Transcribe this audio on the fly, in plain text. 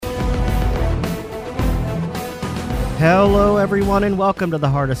Hello, everyone, and welcome to the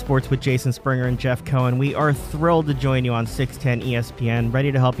Heart of Sports with Jason Springer and Jeff Cohen. We are thrilled to join you on 610 ESPN,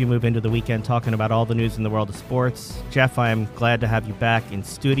 ready to help you move into the weekend talking about all the news in the world of sports. Jeff, I am glad to have you back in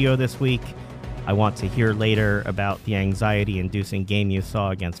studio this week. I want to hear later about the anxiety-inducing game you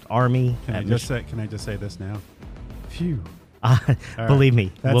saw against Army. Can I just say this now? Phew. Believe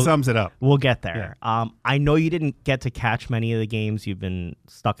me. That sums it up. We'll get there. Yeah. I know you didn't get to catch many of the games. You've been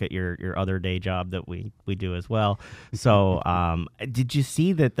stuck at your other day job that we do as well. So did you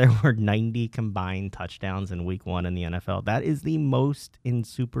see that there were 90 combined touchdowns in week 1 in the NFL? That is the most in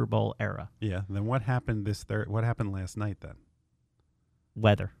Super Bowl era. Yeah. Then what happened what happened last night then?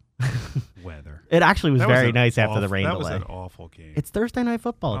 Weather. Weather. It actually was very nice after the rain delay. That was an awful game. It's Thursday Night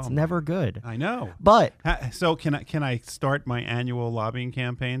Football. It's never good. I know. But so can I start my annual lobbying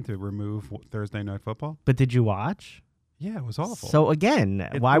campaign to remove Thursday Night Football? But did you watch? Yeah, it was awful. So again,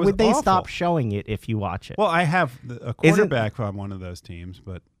 why would they stop showing it if you watch it? Well, I have a quarterback on one of those teams,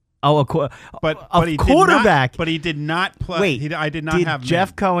 but quarterback. But he did not play. Wait, I did not have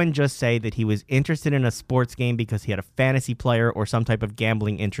Jeff Cohen just say that he was interested in a sports game because he had a fantasy player or some type of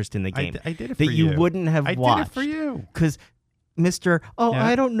gambling interest in the game? I did it for you. That you wouldn't have watched. I did it for you. Because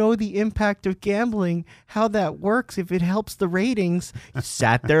I don't know the impact of gambling, how that works, if it helps the ratings. You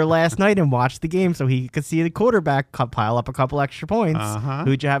sat there last night and watched the game so he could see the quarterback pile up a couple extra points.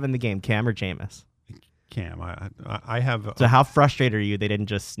 Who'd you have in the game, Cam or Jameis? Cam, I have. So how frustrated are you they didn't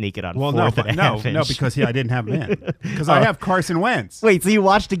just sneak it on fourth and a half inch? No, because I didn't have him in. Because I have Carson Wentz. Wait, so you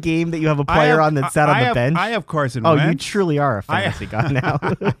watched a game that you have a player on that sat on the bench? I have Carson Wentz. Oh, you truly are a fantasy guy now.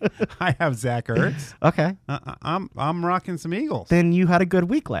 I have Zach Ertz. Okay. I'm rocking some Eagles. Then you had a good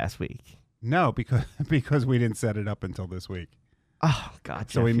week last week. No, because we didn't set it up until this week. Oh,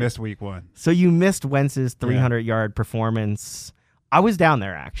 God. So we missed week 1. So you missed Wentz's 300-yard performance. I was down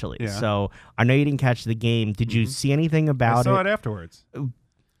there, actually. Yeah. So I know you didn't catch the game. Did you see anything about it? I saw it afterwards.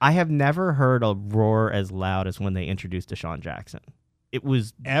 I have never heard a roar as loud as when they introduced Deshaun Jackson. It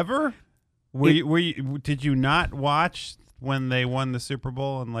was... Ever? Did you not watch when they won the Super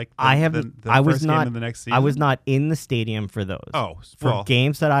Bowl and first game of the next season? I was not in the stadium for those. Oh, for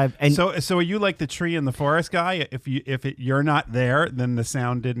games that I've... So are you like the tree in the forest guy? If you're not there, then the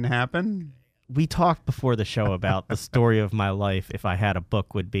sound didn't happen? We talked before the show about the story of my life. If I had a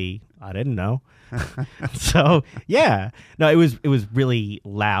book, would be I didn't know. So yeah, no, it was really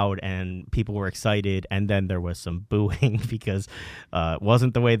loud and people were excited, and then there was some booing because it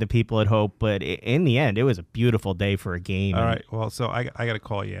wasn't the way the people had hoped. But in the end, it was a beautiful day for a game. All right, well, so I got to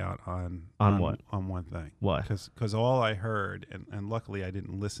call you out on what? On one thing. What? Because all I heard, and luckily I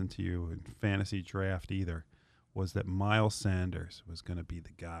didn't listen to you in fantasy draft either, was that Miles Sanders was going to be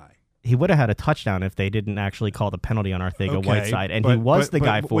the guy. He would have had a touchdown if they didn't actually call the penalty on Arcega-Whiteside, and he was the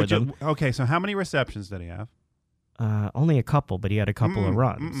guy for them. Okay, so how many receptions did he have? Only a couple, but he had a couple of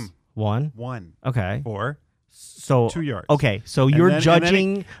runs. One? One. Okay. 4. So 2 yards. Okay, so you're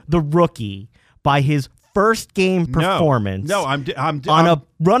judging the rookie by his first game performance. No, I'm on a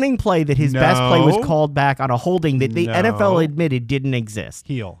running play that his best play was called back on a holding that the NFL admitted didn't exist.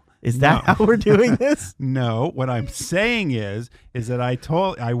 Heel. Is that how we're doing this? No, what I'm saying is that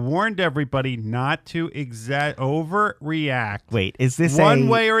I warned everybody not to overreact. Wait, is this one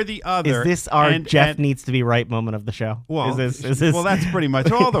way or the other? Is this our Jeff needs to be right moment of the show? Well, is this well, that's pretty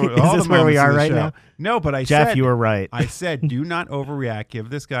much all the. Is this where we are right now? No, but Jeff, you were right. I said, do not overreact.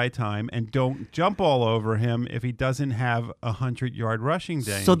 Give this guy time, and don't jump all over him if he doesn't have 100-yard rushing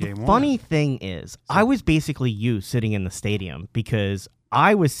day. So in game the 1. funny thing is, I was basically you sitting in the stadium because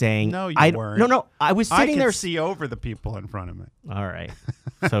I was saying... No, you weren't. No, I was sitting there... I could see over the people in front of me. All right.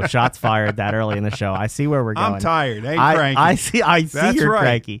 So shots fired that early in the show. I see where we're going. I'm tired. Cranky. I see That's you're right.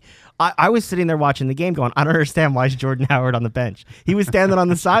 cranky. I was sitting there watching the game going, I don't understand why is Jordan Howard on the bench. He was standing on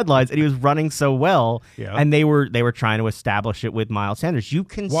the sidelines and he was running so well, and they were trying to establish it with Miles Sanders. You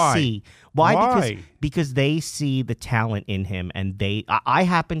can see why? Because they see the talent in him, and I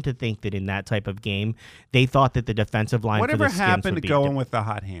happen to think that in that type of game, they thought that the defensive line whatever for the Skins happened would to be going with the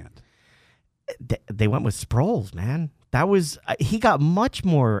hot hand. They went with Sproles, man. That was he got much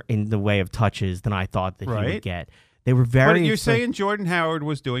more in the way of touches than I thought that he would get. They were very. But you're saying Jordan Howard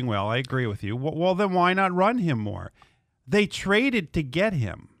was doing well. I agree with you. Well, then why not run him more? They traded to get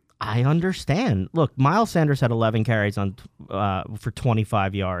him. I understand. Look, Miles Sanders had 11 carries for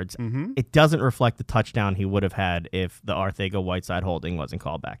 25 yards. Mm-hmm. It doesn't reflect the touchdown he would have had if the Arcega-Whiteside holding wasn't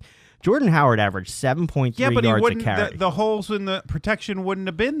called back. Jordan Howard averaged 7.3 yards a carry. The holes in the protection wouldn't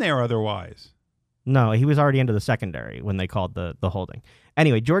have been there otherwise. No, he was already into the secondary when they called the holding.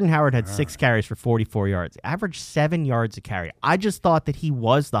 Anyway, Jordan Howard had 6 carries for 44 yards, averaged 7 yards a carry. I just thought that he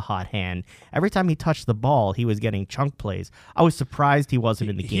was the hot hand. Every time he touched the ball, he was getting chunk plays. I was surprised he wasn't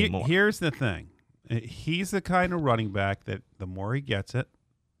in the game more. Here's the thing. He's the kind of running back that the more he gets it,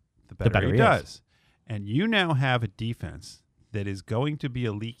 the better he does. And you now have a defense that is going to be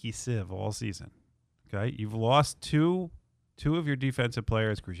a leaky sieve all season. Okay? You've lost two of your defensive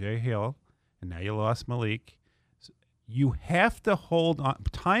players, Grugier Hill, and now you lost Malik. So you have to hold on.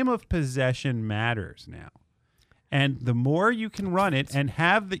 Time of possession matters now. And the more you can run it and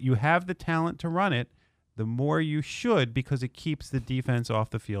you have the talent to run it, the more you should, because it keeps the defense off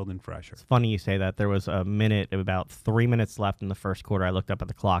the field and fresher. It's funny you say that. There was about 3 minutes left in the first quarter. I looked up at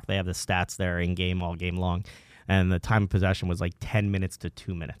the clock. They have the stats there in game all game long. And the time of possession was like 10 minutes to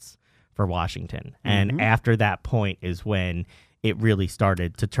 2 minutes for Washington. And after that point is when it really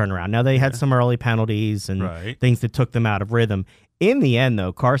started to turn around. Now, they had some early penalties and things that took them out of rhythm. In the end,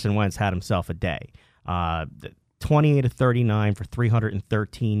 though, Carson Wentz had himself a day. 28 of 39 for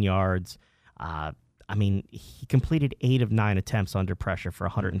 313 yards. He completed 8 of 9 attempts under pressure for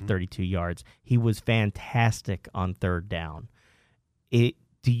 132 yards. He was fantastic on third down.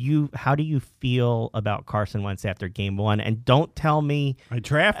 How do you feel about Carson Wentz after game 1? And don't tell me I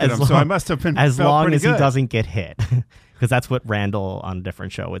drafted him, so I must have been as long as good. He doesn't get hit, because that's what Randall on a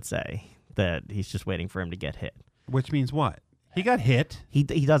different show would say, that he's just waiting for him to get hit. Which means what? He got hit. He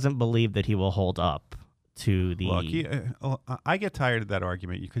doesn't believe that he will hold up to the. Look, I get tired of that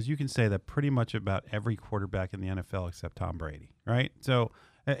argument because you can say that pretty much about every quarterback in the NFL except Tom Brady, right? So,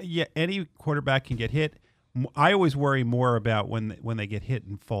 any quarterback can get hit. I always worry more about when they get hit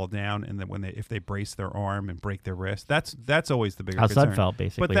and fall down, and then if they brace their arm and break their wrist. That's always the bigger concern. How Sudfeld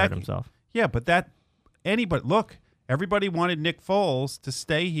basically hurt himself. Yeah, but look, everybody wanted Nick Foles to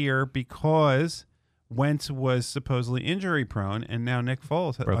stay here because Wentz was supposedly injury prone, and now Nick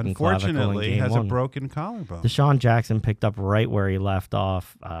Foles, unfortunately, has a broken collarbone. Deshaun Jackson picked up right where he left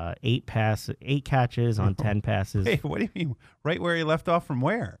off. 8 catches on 10 passes. Hey, what do you mean? Right where he left off from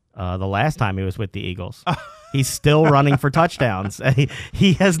where? The last time he was with the Eagles. He's still running for touchdowns.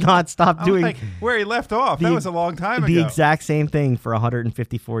 He has not stopped doing where he left off. That was a long time ago. The exact same thing for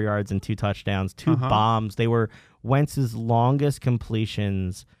 154 yards and 2 touchdowns, 2 bombs. They were Wentz's longest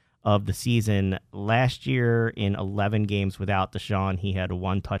completions of the season. Last year, in 11 games without Deshaun, he had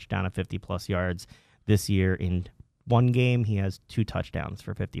 1 touchdown at 50-plus yards. This year, in 1 game, he has 2 touchdowns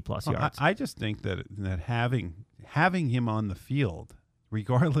for 50-plus yards. I just think that having him on the field,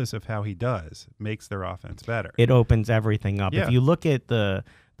 regardless of how he does, makes their offense better. It opens everything up. Yeah. If you look at the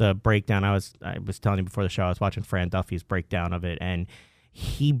breakdown, I was telling you before the show, I was watching Fran Duffy's breakdown of it, and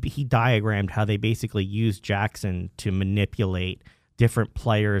he diagrammed how they basically used Jackson to manipulate different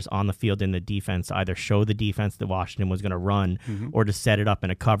players on the field in the defense to either show the defense that Washington was going to run or to set it up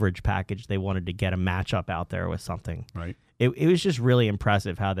in a coverage package. They wanted to get a matchup out there with something. Right. It was just really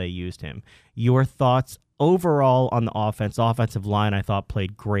impressive how they used him. Your thoughts overall on the offense? Offensive line, I thought,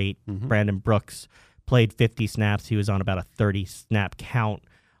 played great. Brandon Brooks played 50 snaps. He was on about a 30-snap count.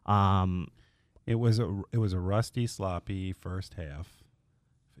 It was a rusty, sloppy first half.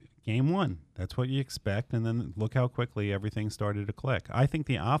 Game 1, that's what you expect, and then look how quickly everything started to click. I think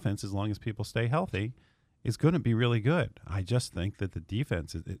the offense, as long as people stay healthy, is going to be really good. I just think that the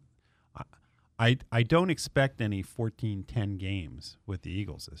defense is I don't expect any 14-10 games with the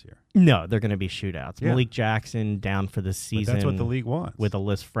Eagles this year. No, they're going to be shootouts. Yeah. Malik Jackson down for the season. But that's what the league wants. With a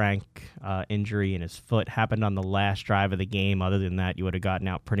Liz Frank injury in his foot. Happened on the last drive of the game. Other than that, you would have gotten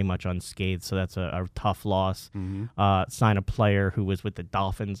out pretty much unscathed, so that's a tough loss. Sign a player who was with the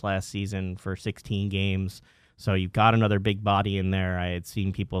Dolphins last season for 16 games. So you've got another big body in there. I had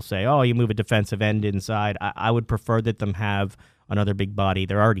seen people say, oh, you move a defensive end inside. I would prefer that them have another big body.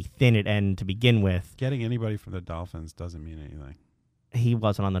 They're already thin at end to begin with. Getting anybody from the Dolphins doesn't mean anything. He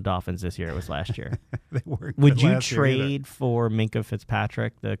wasn't on the Dolphins this year. It was last year. They weren't. Would you trade for Minkah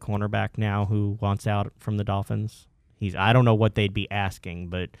Fitzpatrick, the cornerback now who wants out from the Dolphins? I don't know what they'd be asking,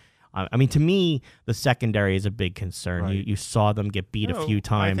 but I mean, to me, the secondary is a big concern. Right. You saw them get beat a few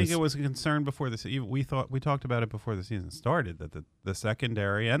times. I think it was a concern before this. We talked about it before the season started, that the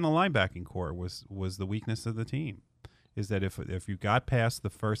secondary and the linebacking core was the weakness of the team. Is that if you got past the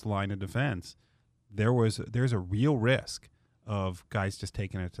first line of defense, there's a real risk of guys just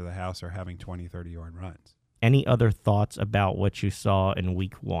taking it to the house or having 20, 30-yard runs. Any other thoughts about what you saw in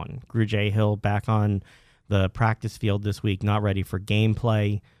week 1? Grugier Hill back on the practice field this week, not ready for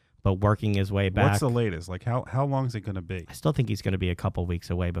gameplay, but working his way back. What's the latest? Like, how long is it going to be? I still think he's going to be a couple weeks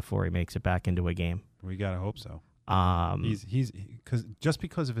away before he makes it back into a game. We got to hope so. He's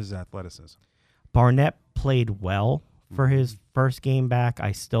because of his athleticism. Barnett played well for his first game back.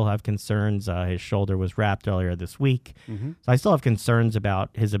 I still have concerns. His shoulder was wrapped earlier this week. So I still have concerns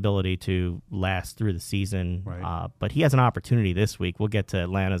about his ability to last through the season. Right. But he has an opportunity this week. We'll get to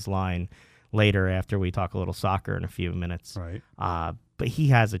Atlanta's line later after we talk a little soccer in a few minutes. Right. But he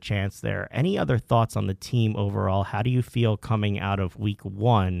has a chance there. Any other thoughts on the team overall? How do you feel coming out of week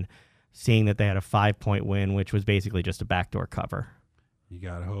 1, seeing that they had a 5-point win, which was basically just a backdoor cover? You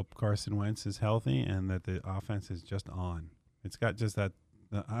got to hope Carson Wentz is healthy and that the offense is just on. It's got just that.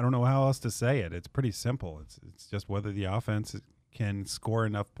 I don't know how else to say it. It's pretty simple. It's just whether the offense can score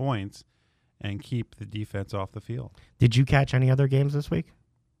enough points and keep the defense off the field. Did you catch any other games this week?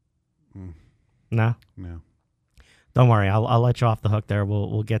 No? No. Don't worry. I'll let you off the hook there.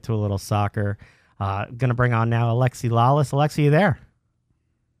 We'll get to a little soccer. Going to bring on now Alexi Lalas. Alexi, you there?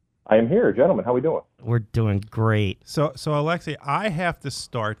 I am here, gentlemen. How are we doing? We're doing great. So Alexi, I have to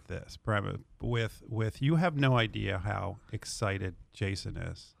start this with you have no idea how excited Jason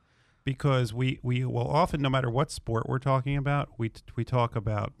is, because we will often, no matter what sport we're talking about, we talk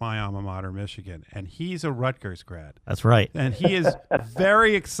about my alma mater, Michigan, and he's a Rutgers grad. That's right. And he is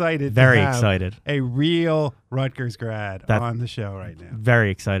very excited. Very to have excited. A real Rutgers grad on the show right now.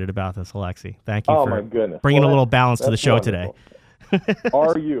 Very excited about this, Alexi. Thank you my goodness. bringing a little balance to the show wonderful. Today.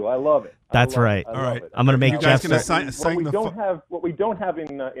 Are you? I love it. That's right. All right. I'm going to make Jeff. What we don't have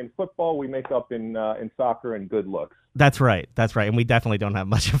in football, we make up in soccer and good looks. That's right. And we definitely don't have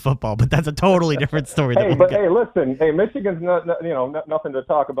much of football, but that's a totally different story. Listen. Hey, Michigan's nothing to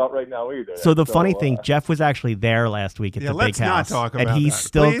talk about right now either. So the funny thing, Jeff was actually there last week at the big house, and he's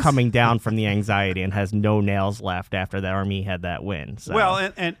still coming down from the anxiety and has no nails left after the Army had that win. So.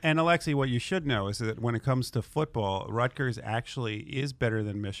 Well, and Alexi, what you should know is that when it comes to football, Rutgers actually is better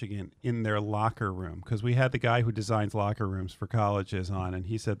than Michigan in their locker room, because we had the guy who designs locker rooms for colleges on, and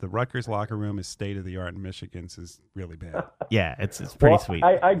he said the Rutgers locker room is state of the art, and Michigan's is really bad. Yeah, it's pretty sweet.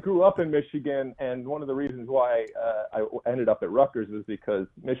 I grew up in Michigan, and one of the reasons why I ended up at Rutgers is because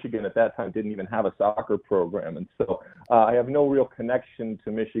Michigan at that time didn't even have a soccer program, and so I have no real connection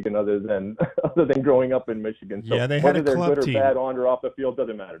to Michigan other than growing up in Michigan. So yeah, they had a club whether they're team. good or bad on or off the field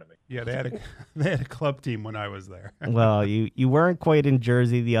doesn't matter to me. Yeah, they had a club team when I was there. Well, you weren't quite in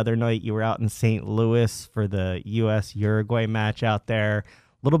Jersey the other night. You were out in St. Louis for the U.S.-Uruguay match out there.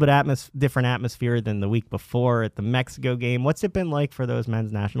 A little bit different atmosphere than the week before at the Mexico game. What's it been like for those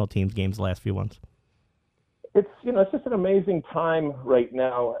men's national teams games the last few ones? It's just an amazing time right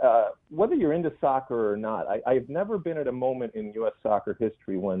now. Whether you're into soccer or not, I've never been at a moment in U.S. soccer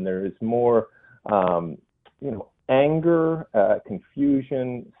history when there is more, anger,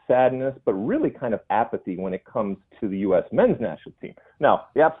 confusion, sadness, but really kind of apathy when it comes to the U.S. men's national team. Now,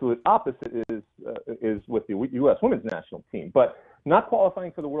 the absolute opposite is with the U.S. women's national team, but not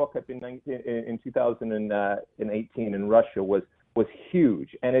qualifying for the World Cup in 2018 in Russia was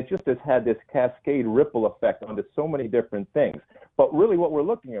huge, and it just has had this cascade ripple effect onto so many different things. But really what we're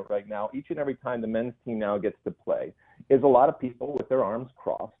looking at right now, each and every time the men's team now gets to play, is a lot of people with their arms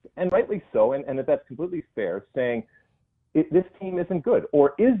crossed, and rightly so, and that's completely fair, saying this team isn't good,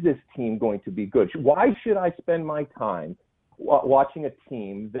 or is this team going to be good? Why should I spend my time watching a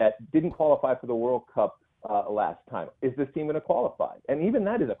team that didn't qualify for the World Cup last time? Is this team going to qualify? And even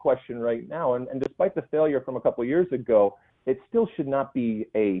that is a question right now. And despite the failure from a couple of years ago, it still should not be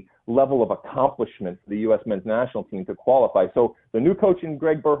a level of accomplishment for the U.S. men's national team to qualify. So the new coach in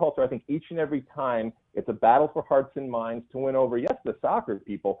Greg Berhalter, I think each and every time it's a battle for hearts and minds to win over, yes, the soccer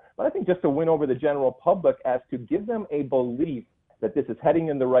people, but I think just to win over the general public, as to give them a belief that this is heading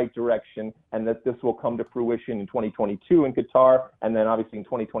in the right direction and that this will come to fruition in 2022 in Qatar, and then obviously in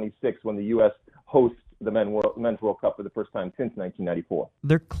 2026 when the U.S. hosts the men's World Cup for the first time since 1994.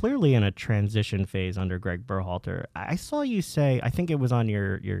 They're clearly in a transition phase under Greg Berhalter. I saw you say, I think it was on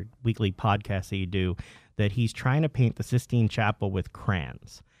your weekly podcast that you do, that he's trying to paint the Sistine Chapel with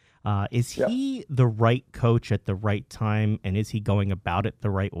crayons. Is he the right coach at the right time, and is he going about it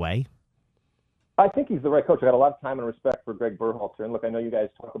the right way? I think he's the right coach. I got a lot of time and respect for Greg Berhalter. And look, I know you guys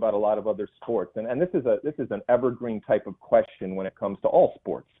talk about a lot of other sports, and this is an evergreen type of question when it comes to all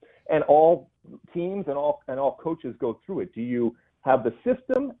sports. And all teams and all coaches go through it. Do you have the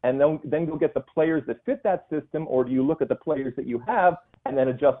system and then go get the players that fit that system, or do you look at the players that you have and then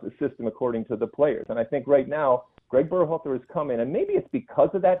adjust the system according to the players? And I think right now, Greg Berhalter has come in, and maybe it's because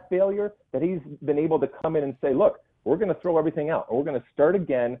of that failure that he's been able to come in and say, look, we're going to throw everything out, and we're going to start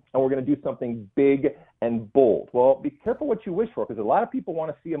again, and we're going to do something big and bold. Well, be careful what you wish for, because a lot of people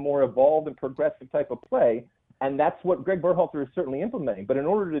want to see a more evolved and progressive type of play, and that's what Greg Berhalter is certainly implementing. But in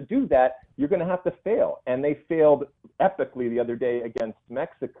order to do that, you're going to have to fail. And they failed epically the other day against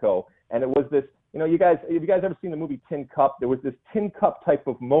Mexico. And it was this you guys, have you guys ever seen the movie Tin Cup? There was this Tin Cup type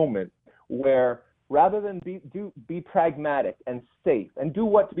of moment where rather than be pragmatic and safe and do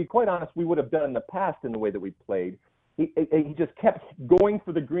what, to be quite honest, we would have done in the past in the way that we played, he just kept going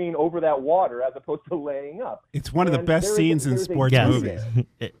for the green over that water as opposed to laying up. It's one of the best scenes in sports movies.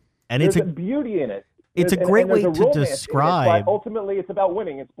 And there's a beauty in it. It's a great way to describe. Ultimately, it's about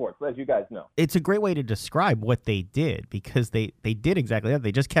winning in sports, as you guys know. It's a great way to describe what they did, because they did exactly that.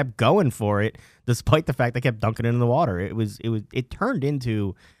 They just kept going for it, despite the fact they kept dunking it in the water. It turned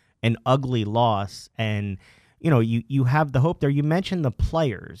into an ugly loss, and you have the hope there. You mentioned the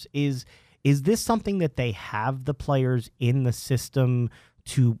players. Is this something that they have the players in the system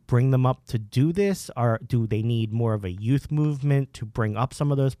to bring them up to do this, or do they need more of a youth movement to bring up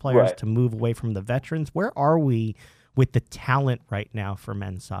some of those players to move away from the veterans? Where are we with the talent right now for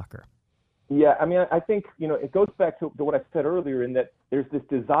men's soccer? Yeah, I mean, I think, it goes back to what I said earlier, in that there's this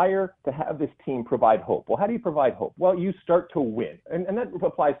desire to have this team provide hope. Well, how do you provide hope? Well, you start to win, and that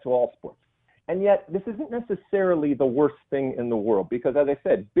applies to all sports. And yet, this isn't necessarily the worst thing in the world, because, as I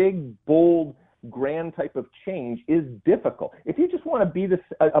said, big, bold, grand type of change is difficult. If you just want to be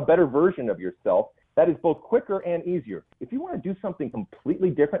a better version of yourself, that is both quicker and easier. If you want to do something completely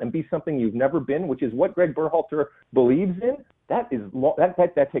different and be something you've never been, which is what Greg Berhalter believes in, that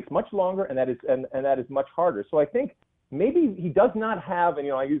takes much longer, and that is much harder. So I think maybe he does not have,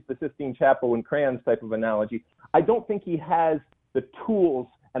 and I use the Sistine Chapel and crayons type of analogy. I don't think he has the tools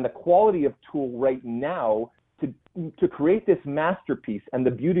and the quality of tool right now to create this masterpiece and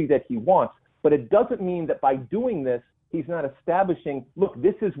the beauty that he wants. But it doesn't mean that by doing this, he's not establishing, look,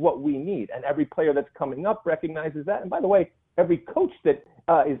 this is what we need. And every player that's coming up recognizes that. And by the way, every coach that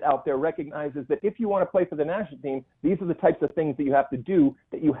is out there recognizes that if you want to play for the national team, these are the types of things that you have to do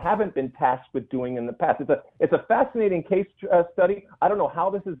that you haven't been tasked with doing in the past. It's a fascinating case study. I don't know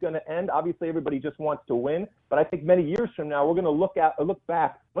how this is going to end. Obviously, everybody just wants to win. But I think many years from now, we're going to look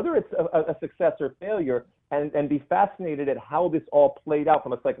back, whether it's a success or failure, and be fascinated at how this all played out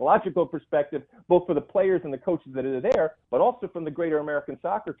from a psychological perspective, both for the players and the coaches that are there, but also from the greater American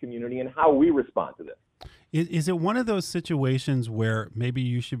soccer community and how we respond to this. Is it one of those situations where maybe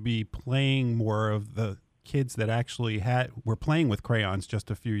you should be playing more of the kids that actually were playing with crayons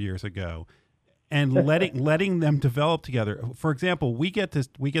just a few years ago, and letting them develop together? For example,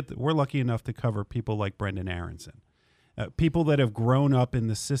 we're lucky enough to cover people like Brendan Aronson. People that have grown up in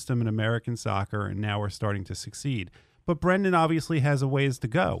the system in American soccer and now are starting to succeed. But Brendan obviously has a ways to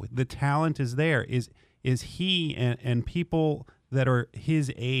go. The talent is there. Is he and people that are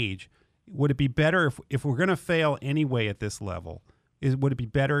his age, would it be better if we're going to fail anyway at this level, would it be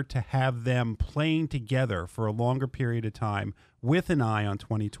better to have them playing together for a longer period of time with an eye on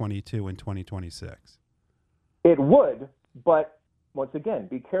 2022 and 2026? It would, but once again,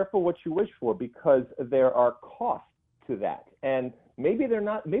 be careful what you wish for, because there are costs to that, and maybe they're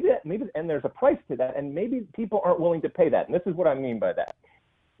not. Maybe and there's a price to that, and maybe people aren't willing to pay that. And this is what I mean by that.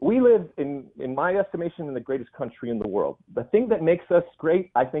 We live in my estimation, in the greatest country in the world. The thing that makes us great,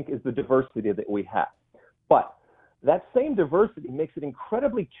 I think, is the diversity that we have. But that same diversity makes it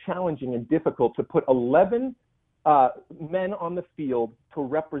incredibly challenging and difficult to put 11 men on the field to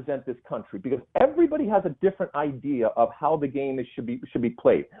represent this country, because everybody has a different idea of how the game should be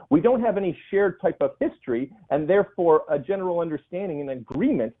played. We don't have any shared type of history, and therefore a general understanding and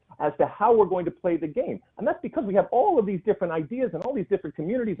agreement as to how we're going to play the game. And that's because we have all of these different ideas and all these different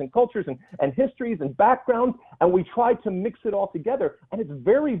communities and cultures and histories and backgrounds, and we try to mix it all together, and it's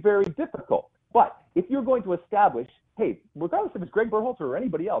very, very difficult. But if you're going to establish, hey, regardless if it's Greg Berhalter or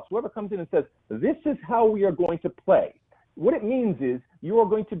anybody else, whoever comes in and says, this is how we are going to play, what it means is you are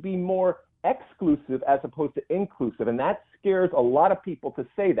going to be more exclusive as opposed to inclusive. And that scares a lot of people to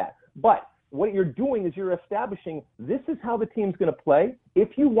say that. But what you're doing is you're establishing, this is how the team's going to play.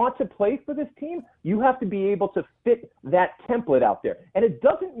 If you want to play for this team, you have to be able to fit that template out there. And it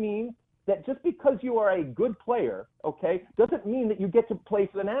doesn't mean that just because you are a good player, okay, doesn't mean that you get to play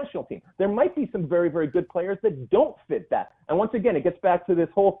for the national team. There might be some very, very good players that don't fit that. And once again, it gets back to this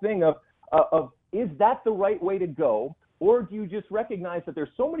whole thing of is that the right way to go? Or do you just recognize that there's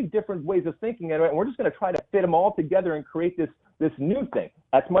so many different ways of thinking at it, and we're just going to try to fit them all together and create this new thing?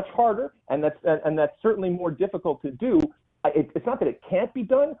 That's much harder, and that's certainly more difficult to do. It's not that it can't be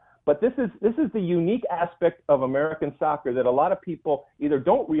done, but this is the unique aspect of American soccer that a lot of people either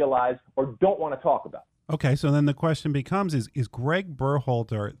don't realize or don't want to talk about. Okay, so then the question becomes, is Greg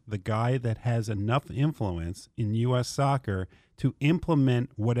Berhalter the guy that has enough influence in U.S. soccer to implement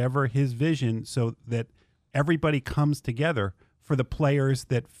whatever his vision so that everybody comes together for the players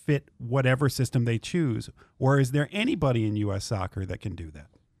that fit whatever system they choose? Or is there anybody in U.S. soccer that can do that?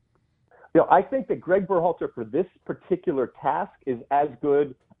 I think that Greg Berhalter for this particular task is as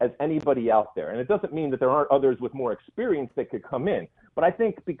good as anybody out there. And it doesn't mean that there aren't others with more experience that could come in. But I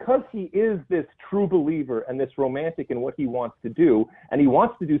think because he is this true believer and this romantic in what he wants to do, and he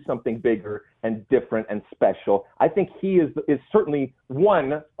wants to do something bigger and different and special, I think he is certainly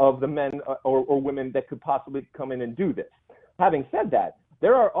one of the men or women that could possibly come in and do this. Having said that,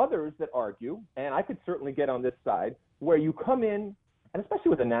 there are others that argue, and I could certainly get on this side, where you come in, and especially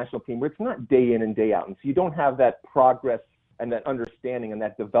with a national team, where it's not day in and day out, and so you don't have that progress and that understanding and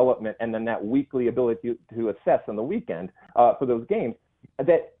that development and then that weekly ability to assess on the weekend for those games,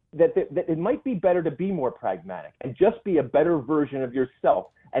 that it might be better to be more pragmatic and just be a better version of yourself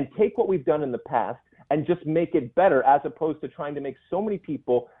and take what we've done in the past and just make it better, as opposed to trying to make so many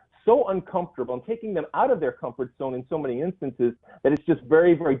people so uncomfortable and taking them out of their comfort zone in so many instances that it's just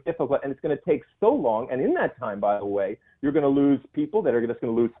very, very difficult, and it's going to take so long. And in that time, by the way, you're going to lose people that are just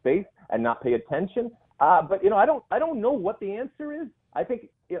going to lose faith and not pay attention. But I don't know what the answer is. I think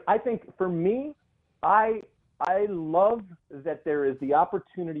for me, I love that there is the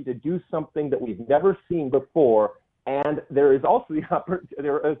opportunity to do something that we've never seen before, and there is also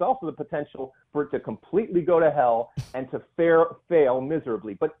the potential for it to completely go to hell and to fail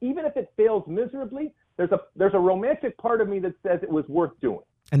miserably. But even if it fails miserably, there's a romantic part of me that says it was worth doing.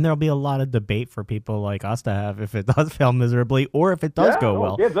 And there'll be a lot of debate for people like us to have if it does fail miserably or if it does go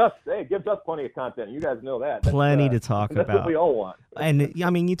well. It gives us plenty of content. You guys know that. Plenty to talk about. That's what we all want. And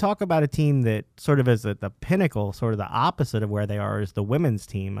I mean, you talk about a team that sort of is at the pinnacle, sort of the opposite of where they are is the women's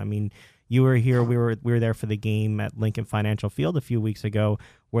team. I mean, you were here. We were there for the game at Lincoln Financial Field a few weeks ago,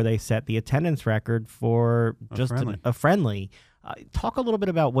 where they set the attendance record for a friendly. Talk a little bit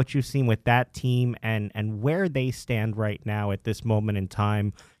about what you've seen with that team and where they stand right now at this moment in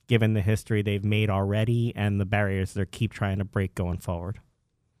time, given the history they've made already and the barriers they keep trying to break going forward.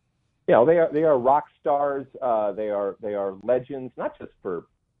 Yeah, they are rock stars. They are legends, not just for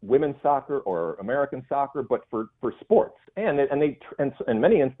women's soccer or American soccer, but for sports. And in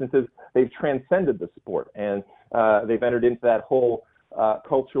many instances, they've transcended the sport, and they've entered into that whole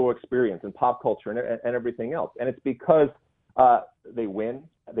cultural experience and pop culture and everything else. And it's because they win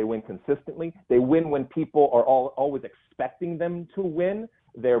consistently. They win when people are always expecting them to win.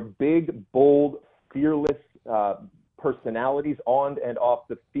 They're big, bold, fearless personalities on and off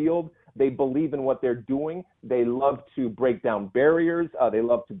the field. They believe in what they're doing. They love to break down barriers. They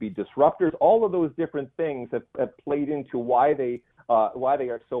love to be disruptors. All of those different things have played into why they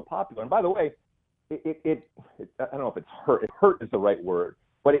are so popular. And by the way, I don't know if it's hurt. Hurt is the right word,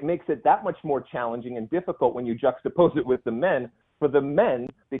 but it makes it that much more challenging and difficult when you juxtapose it with the men. For the men,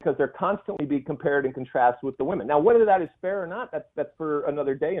 because they're constantly being compared and contrasted with the women. Now, whether that is fair or not, that's for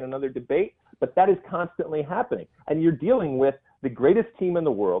another day and another debate, but that is constantly happening. And you're dealing with the greatest team in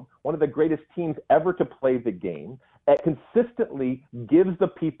the world, one of the greatest teams ever to play the game, that consistently gives the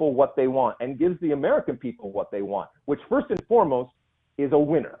people what they want and gives the American people what they want, which first and foremost is a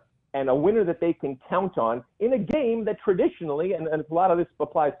winner. And a winner that they can count on in a game that traditionally, and a lot of this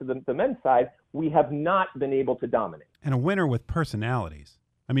applies to the men's side, we have not been able to dominate. And a winner with personalities.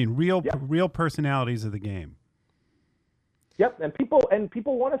 I mean, real personalities of the game. Yep, and people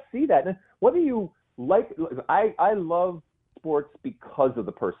want to see that. And whether you I love sports because of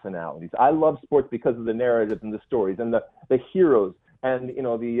the personalities. I love sports because of the narratives and the stories and the heroes and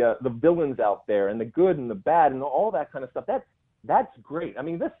the villains out there and the good and the bad and all that kind of stuff. That's great. I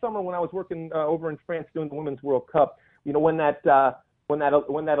mean, this summer when I was working over in France doing the Women's World Cup, when that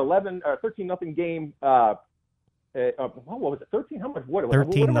 11 or 13-0 game, what was it? 13? How much? What?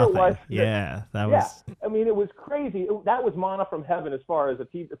 13-0. Yeah, that was. Yeah, I mean, it was crazy. That was manna from heaven as far as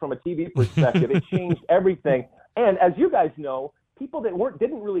from a TV perspective. It changed everything. And as you guys know, people that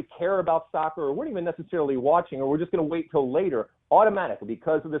didn't really care about soccer or weren't even necessarily watching or were just going to wait till later, automatically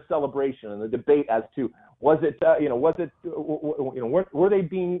because of the celebration and the debate as to was it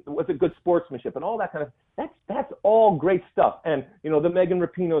good sportsmanship and all that kind of that's all great stuff. And the Megan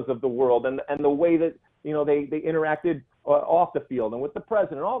Rapinos of the world and the way that they interacted off the field and with the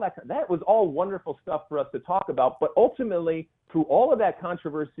president, all that was all wonderful stuff for us to talk about. But ultimately, through all of that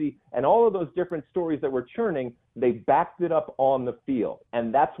controversy and all of those different stories that were churning, they backed it up on the field,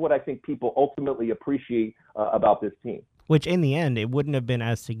 and that's what I think people ultimately appreciate about this team. Which, in the end, it wouldn't have been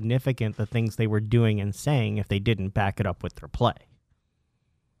as significant, the things they were doing and saying, if they didn't back it up with their play.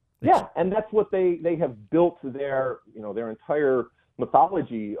 Yeah, and that's what they have built their entire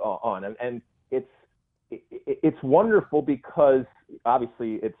mythology on, and it's wonderful because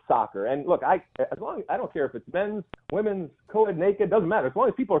obviously it's soccer. And look, I don't care if it's men's, women's, co-ed, naked, doesn't matter. As long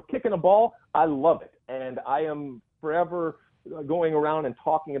as people are kicking a ball, I love it, and I am forever going around and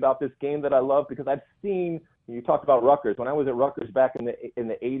talking about this game that I love because I've seen. You talked about Rutgers. When I was at Rutgers back in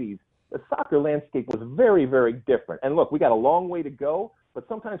the 80s, the soccer landscape was very, very different. And look, we got a long way to go, but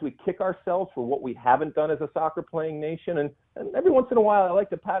sometimes we kick ourselves for what we haven't done as a soccer playing nation. And every once in a while, I like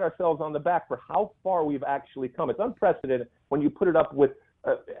to pat ourselves on the back for how far we've actually come. It's unprecedented when you put it up with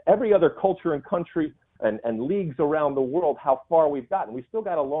every other culture and country and leagues around the world, how far we've gotten. We still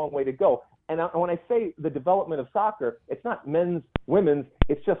got a long way to go. And when I say the development of soccer, it's not men's, women's,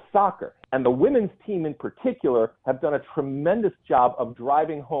 it's just soccer. And the women's team in particular have done a tremendous job of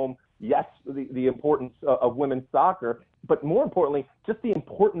driving home, yes, the importance of women's soccer, but more importantly, just the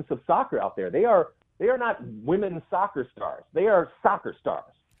importance of soccer out there. They are not women's soccer stars. They are soccer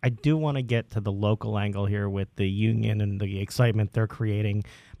stars. I do want to get to the local angle here with the union and the excitement they're creating,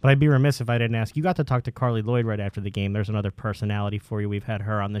 but I'd be remiss if I didn't ask. You got to talk to Carly Lloyd right after the game. There's another personality for you. We've had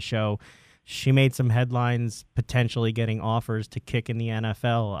her on the show. She made some headlines, potentially getting offers to kick in the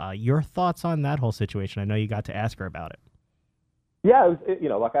NFL. Your thoughts on that whole situation? I know you got to ask her about it. Yeah,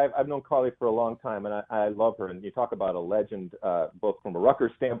 I've known Carly for a long time, and I love her. And you talk about a legend, both from a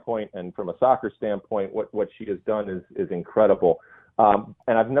Rutgers standpoint and from a soccer standpoint. What she has done is incredible.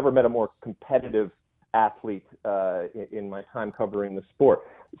 And I've never met a more competitive athlete in my time covering the sport.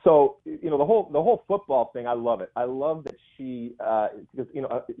 So, the whole football thing, I love it. I love that she,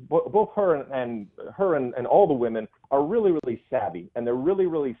 both her and all the women are really, really savvy, and they're really,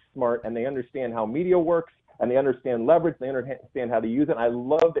 really smart, and they understand how media works, and they understand leverage, they understand how to use it. And I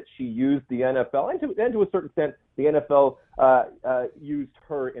love that she used the NFL, and to a certain extent, the NFL used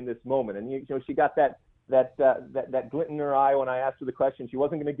her in this moment. And she got that glint in her eye when I asked her the question. She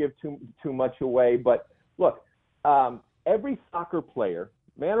wasn't going to give too much away, but look, every soccer player,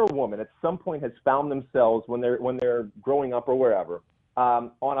 man or woman, at some point has found themselves when they're growing up or wherever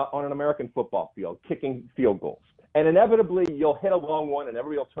on an American football field kicking field goals, and inevitably you'll hit a long one, and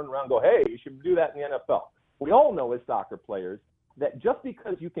everybody will turn around and go, "Hey, you should do that in the NFL." We all know as soccer players that just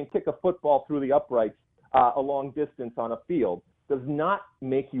because you can kick a football through the uprights a long distance on a field does not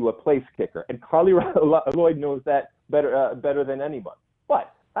make you a place kicker, and Carly Lloyd knows that better than anyone.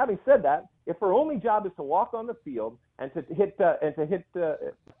 But having said that, if her only job is to walk on the field and to hit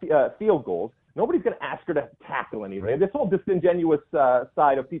field goals, nobody's going to ask her to tackle anybody. This whole disingenuous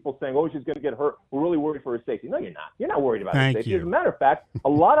side of people saying, "Oh, she's going to get hurt. We're really worried for her safety." No, you're not. You're not worried about her safety. As a matter of fact, a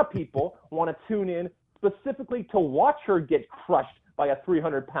lot of people want to tune in specifically to watch her get crushed by a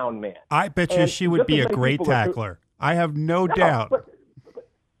 300-pound man. I bet you she would be a great tackler. I have no doubt. But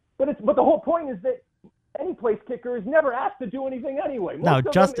the whole point is that any place kicker is never asked to do anything anyway.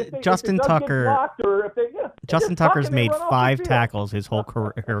 Justin Tucker's made 5 tackles his whole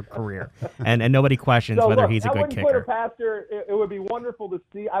career, and nobody questions whether he's a good kicker. Twitter pastor, it would be wonderful to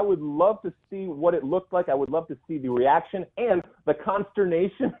see. I would love to see what it looked like. I would love to see the reaction and the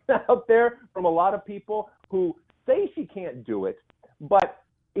consternation out there from a lot of people who say she can't do it, but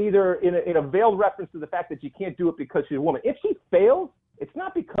either in a veiled reference to the fact that she can't do it because she's a woman. If she fails, it's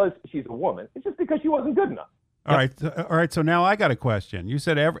not because she's a woman. It's just because she wasn't good enough. All right. So now I got a question. You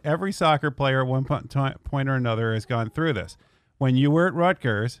said every soccer player at one point or another has gone through this. When you were at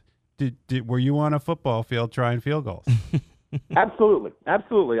Rutgers, were you on a football field trying field goals? Absolutely.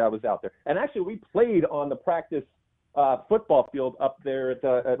 I was out there. And actually, we played on the practice football field up there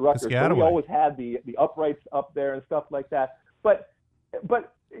at Rutgers. So we always had the uprights up there and stuff like that. But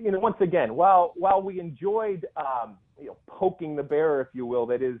once again, while we enjoyed poking the bear, if you will,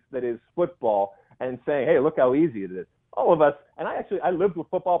 that is football, and saying, "Hey, look how easy it is." All of us, and I lived with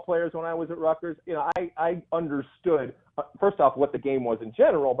football players when I was at Rutgers. I understood first off what the game was in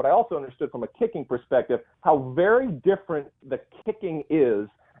general, but I also understood from a kicking perspective how very different the kicking is,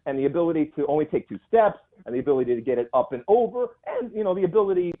 and the ability to only take 2 steps, and the ability to get it up and over, and the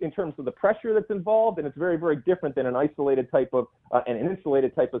ability in terms of the pressure that's involved, and it's very, very different than an isolated type of an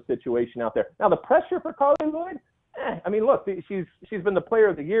insulated type of situation out there. Now, the pressure for Carly Lloyd, look, she's been the player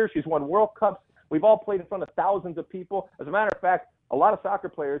of the year. She's won World Cups. We've all played in front of thousands of people. As a matter of fact, a lot of soccer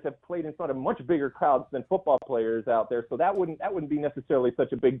players have played in front of much bigger crowds than football players out there, so that wouldn't be necessarily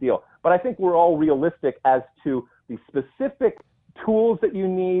such a big deal. But I think we're all realistic as to the specific tools that you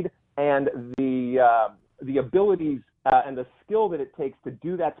need and the abilities and the skill that it takes to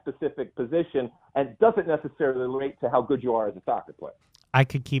do that specific position, and it doesn't necessarily relate to how good you are as a soccer player. I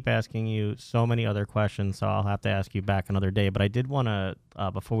could keep asking you so many other questions, so I'll have to ask you back another day. But I did want to,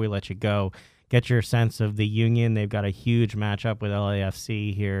 before we let you go, get your sense of the Union. They've got a huge matchup with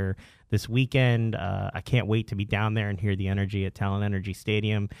LAFC here this weekend. I can't wait to be down there and hear the energy at Talent Energy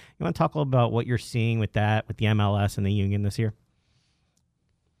Stadium. You want to talk a little about what you're seeing with that, with the MLS and the Union this year?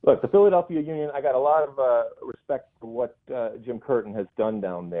 Look, the Philadelphia Union, I got a lot of respect for what Jim Curtin has done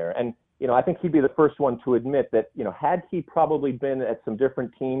down there. And, I think he'd be the first one to admit that, had he probably been at some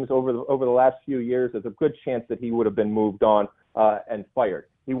different teams over the last few years, there's a good chance that he would have been moved on and fired.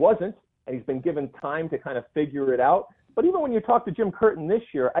 He wasn't, and he's been given time to kind of figure it out. But even when you talk to Jim Curtin this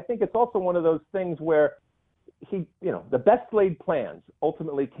year, I think it's also one of those things where the best laid plans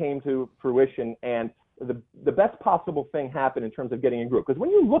ultimately came to fruition, and the best possible thing happened in terms of getting a group. Because when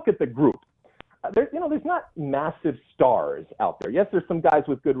you look at the group, there's not massive stars out there. Yes, there's some guys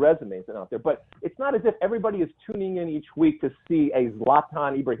with good resumes out there, but it's not as if everybody is tuning in each week to see a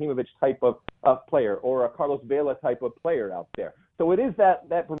Zlatan Ibrahimovic type of player or a Carlos Vela type of player out there. So it is that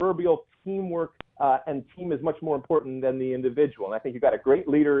proverbial teamwork, and team is much more important than the individual. And I think you've got a great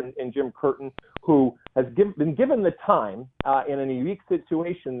leader in Jim Curtin who has been given the time in a unique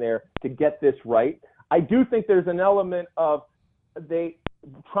situation there to get this right. I do think there's an element of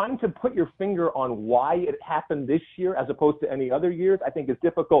trying to put your finger on why it happened this year as opposed to any other years, I think is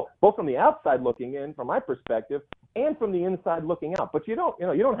difficult, both from the outside looking in, from my perspective, and from the inside looking out. But you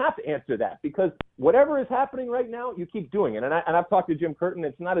don't have to answer that, because whatever is happening right now, you keep doing it. And I've talked to Jim Curtin.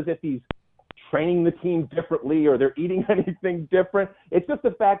 It's not as if he's training the team differently or they're eating anything different. It's just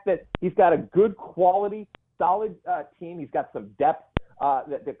the fact that he's got a good quality, solid team. He's got some depth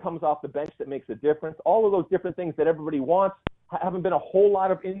that comes off the bench that makes a difference. All of those different things that everybody wants. Haven't been a whole lot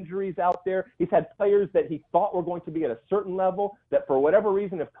of injuries out there. He's had players that he thought were going to be at a certain level that for whatever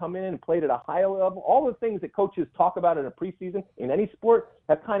reason have come in and played at a higher level. All the things that coaches talk about in a preseason in any sport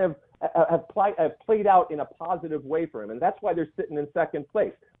have kind of have played out in a positive way for him. And that's why they're sitting in second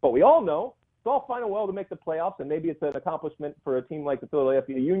place. But we all know it's all fine and well to make the playoffs, and maybe it's an accomplishment for a team like the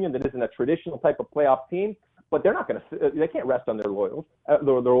Philadelphia Union that isn't a traditional type of playoff team, but they're not going to, they can't rest on their laurels.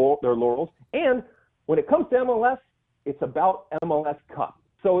 And when it comes to MLS, it's about MLS Cup.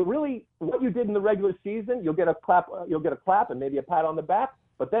 So really, what you did in the regular season, you'll get a clap and maybe a pat on the back.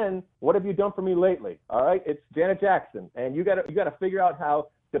 But then, what have you done for me lately? All right, it's Janet Jackson, and you got to figure out how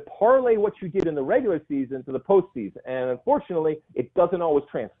to parlay what you did in the regular season to the postseason. And unfortunately, it doesn't always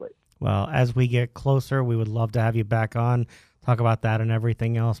translate. Well, as we get closer, we would love to have you back on, talk about that and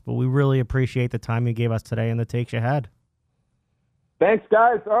everything else. But we really appreciate the time you gave us today and the takes you had. Thanks,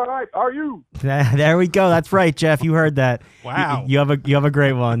 guys. All right. Are you? There we go. That's right, Jeff. You heard that. Wow. You have a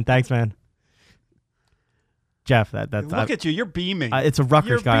great one. Thanks, man. Jeff, that's look at you. You're beaming. It's a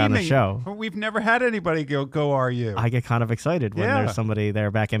Rutgers guy on the show. We've never had anybody go. Are you? I get kind of excited when there's somebody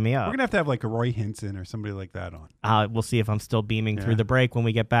there backing me up. We're gonna have like a Roy Hinson or somebody like that on. We'll see if I'm still beaming through the break. When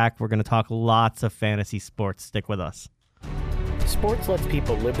we get back, we're gonna talk lots of fantasy sports. Stick with us. Sports lets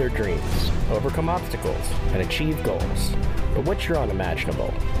people live their dreams, overcome obstacles, and achieve goals. But what's your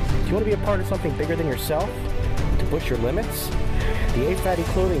unimaginable? Do you want to be a part of something bigger than yourself? To push your limits? The A Fatty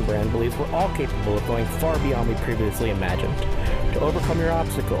clothing brand believes we're all capable of going far beyond we previously imagined. To overcome your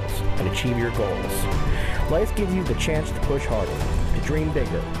obstacles and achieve your goals. Life gives you the chance to push harder, to dream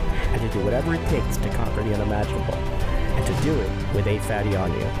bigger, and to do whatever it takes to conquer the unimaginable. And to do it with A Fatty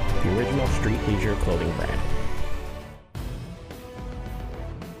on You, the original street leisure clothing brand.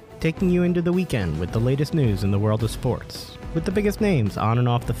 Taking you into the weekend with the latest news in the world of sports, with the biggest names on and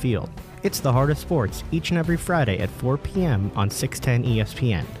off the field. It's the Heart of Sports each and every Friday at 4 p.m. on 610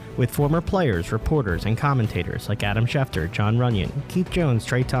 ESPN, with former players, reporters, and commentators like Adam Schefter, John Runyon, Keith Jones,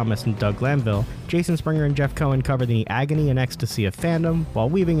 Trey Thomas, and Doug Glanville. Jason Springer and Jeff Cohen cover the agony and ecstasy of fandom while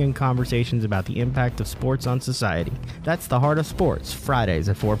weaving in conversations about the impact of sports on society. That's the Heart of Sports, Fridays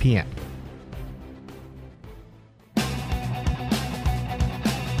at 4 p.m.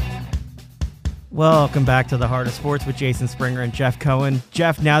 Welcome back to the Heart of Sports with Jason Springer and Jeff Cohen.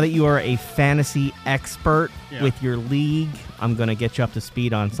 Jeff, now that you are a fantasy expert with your league, I'm going to get you up to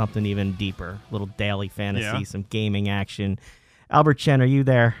speed on something even deeper. A little daily fantasy, some gaming action. Albert Chen, are you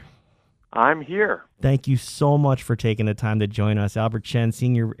there? I'm here. Thank you so much for taking the time to join us. Albert Chen,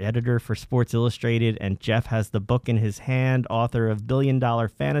 senior editor for Sports Illustrated, and Jeff has the book in his hand, author of $1 Billion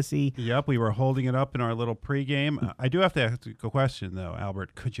Fantasy. Yep, we were holding it up in our little pregame. I do have to ask a question, though,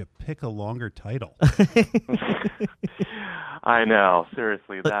 Albert. Could you pick a longer title? I know,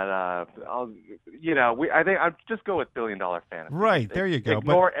 seriously. That I think I'll just go with $1 Billion Fantasy. Right, there you go.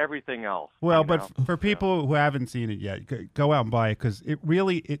 Ignore everything else. Well, but for people who haven't seen it yet, go out and buy it, because it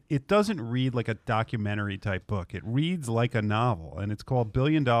really it doesn't read like a documentary type book. It reads like a novel, and it's called $1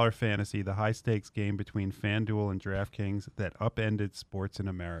 Billion Fantasy: The High Stakes Game Between FanDuel and DraftKings That Upended Sports in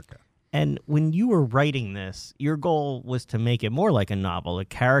America. And when you were writing this, your goal was to make it more like a novel, a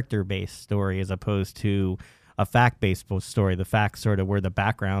character-based story, as opposed to a fact-based story. The facts sort of were the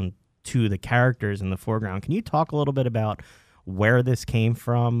background to the characters in the foreground. Can you talk a little bit about where this came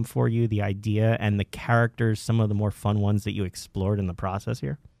from for you, the idea and the characters, some of the more fun ones that you explored in the process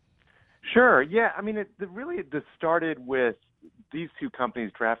here? Sure. Yeah. I mean, this started with these two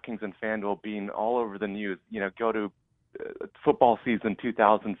companies, DraftKings and FanDuel, being all over the news. Go to football season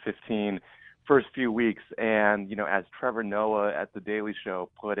 2015, first few weeks, and as Trevor Noah at the Daily Show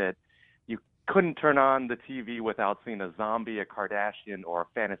put it, you couldn't turn on the TV without seeing a zombie, a Kardashian, or a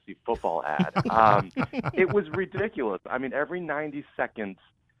fantasy football ad. It was ridiculous. I mean, every 90 seconds,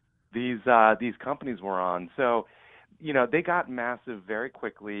 these companies were on. So, they got massive very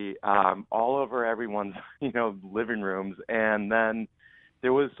quickly, all over everyone's, living rooms. And then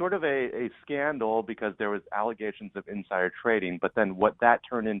there was sort of a scandal because there was allegations of insider trading. But then what that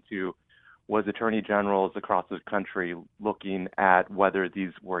turned into was attorney generals across the country looking at whether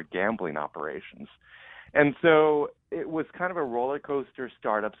these were gambling operations. And so it was kind of a roller coaster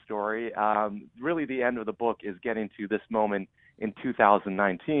startup story. Really, the end of the book is getting to this moment in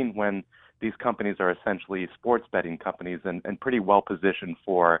 2019 when these companies are essentially sports betting companies and pretty well positioned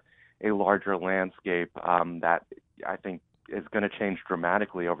for a larger landscape that I think is going to change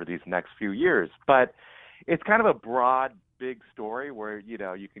dramatically over these next few years. But it's kind of a broad, big story where,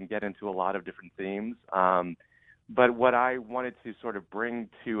 you can get into a lot of different themes. But what I wanted to sort of bring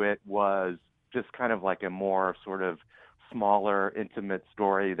to it was just kind of like a more sort of smaller, intimate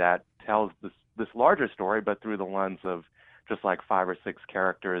story that tells this larger story, but through the lens of just like 5 or 6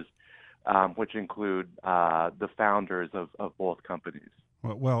 characters, which include the founders of both companies.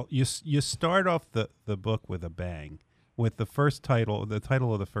 Well, you start off the book with a bang, with the title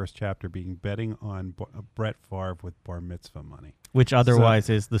of the first chapter being betting on Brett Favre with bar mitzvah money, which otherwise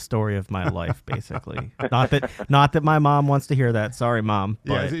is the story of my life, basically. Not that my mom wants to hear that. Sorry, Mom.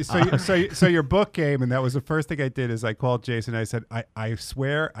 But, yeah. So your book came, and that was the first thing I did. Is I called Jason. I said, I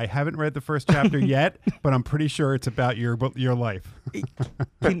swear I haven't read the first chapter yet, but I'm pretty sure it's about your life.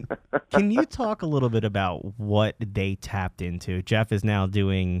 Can you talk a little bit about what they tapped into? Jeff is now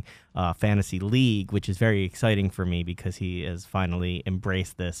doing Fantasy League, which is very exciting for me because he has finally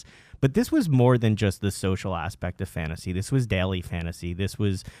embraced this. But this was more than just the social aspect of fantasy. This was daily fantasy. This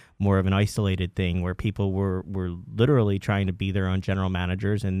was more of an isolated thing where people were literally trying to be their own general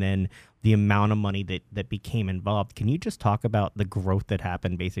managers, and then the amount of money that became involved. Can you just talk about the growth that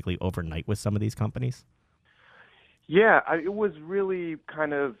happened basically overnight with some of these companies? Yeah, it was really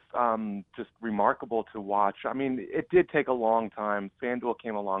kind of just remarkable to watch. I mean, it did take a long time. FanDuel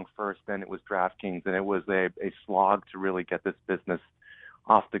came along first, then it was DraftKings, and it was a slog to really get this business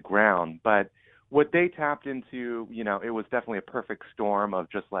off the ground. But what they tapped into, it was definitely a perfect storm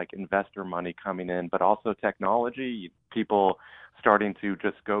of just like investor money coming in, but also technology, people starting to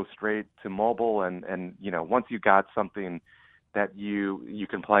just go straight to mobile. And once you got something that you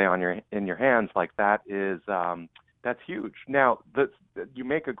can play in your hands, like that is that's huge. Now, you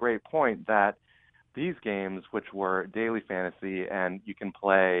make a great point that these games, which were daily fantasy, and you can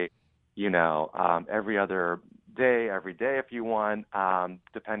play, every other day, every day if you want,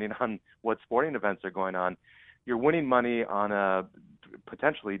 depending on what sporting events are going on, you're winning money on a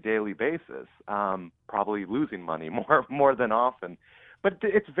potentially daily basis, probably losing money more than often. But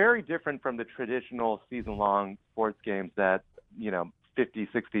it's very different from the traditional season-long sports games that, 50,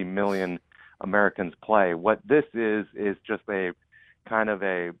 60 million Americans play. What this is just a kind of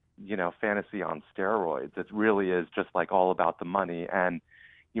a, fantasy on steroids. It really is just like all about the money. And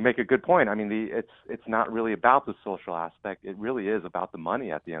you make a good point. I mean, it's not really about the social aspect. It really is about the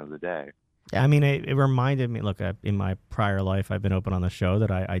money at the end of the day. Yeah, I mean, it reminded me, look, in my prior life, I've been open on the show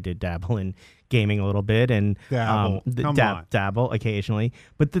that I did dabble in gaming a little bit and dabble occasionally.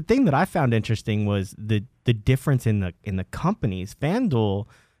 But the thing that I found interesting was the difference in the companies. FanDuel,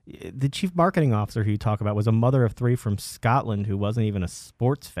 the chief marketing officer who you talk about, was a mother of 3 from Scotland who wasn't even a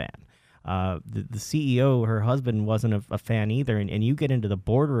sports fan. The CEO, her husband, wasn't a fan either. And you get into the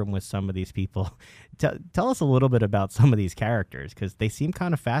boardroom with some of these people. Tell us a little bit about some of these characters, because they seem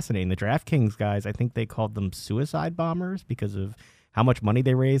kind of fascinating. The DraftKings guys, I think they called them suicide bombers because of how much money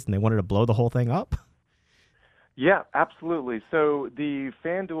they raised, and they wanted to blow the whole thing up. Yeah, absolutely. So the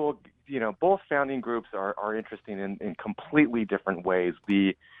FanDuel, both founding groups are interesting in completely different ways.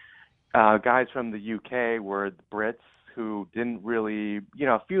 The guys from the UK were the Brits, who didn't really,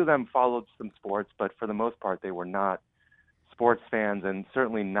 a few of them followed some sports, but for the most part, they were not sports fans and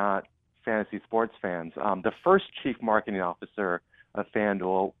certainly not fantasy sports fans. The first chief marketing officer of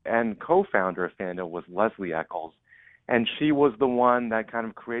FanDuel and co-founder of FanDuel was Leslie Eccles, and she was the one that kind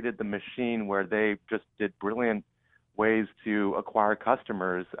of created the machine where they just did brilliant ways to acquire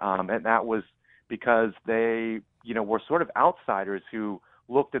customers, and that was because they, were sort of outsiders who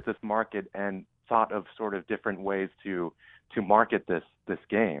looked at this market and thought of sort of different ways to to market this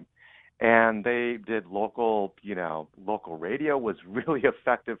game. And they did local radio was really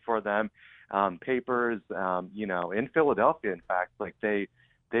effective for them. Papers, in Philadelphia, in fact, like they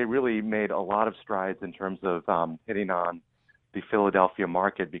really made a lot of strides in terms of hitting on the Philadelphia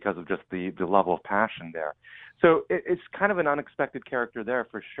market because of just the level of passion there. So it's kind of an unexpected character there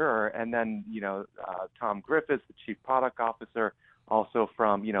for sure. And then, Tom Griffiths, the chief product officer, also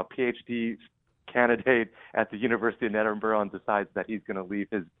from, PhD candidate at the University of Edinburgh, and decides that he's going to leave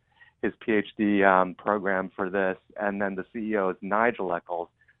his PhD program for this. And then the CEO is Nigel Eccles,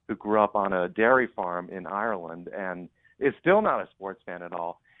 who grew up on a dairy farm in Ireland and is still not a sports fan at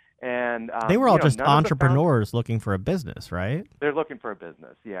all. And they were all just entrepreneurs looking for a business, right? They're looking for a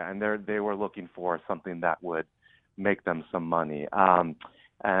business, yeah, and they were looking for something that would make them some money.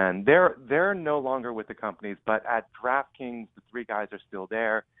 And they're no longer with the companies, but at DraftKings, the three guys are still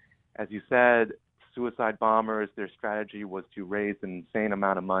there. As you said, suicide bombers. Their strategy was to raise an insane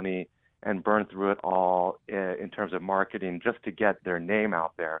amount of money and burn through it all in terms of marketing, just to get their name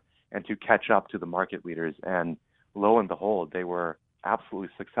out there and to catch up to the market leaders. And lo and behold, they were absolutely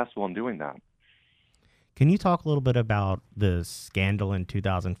successful in doing that. Can you talk a little bit about the scandal in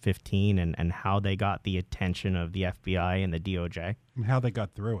 2015 and how they got the attention of the FBI and the DOJ? And how they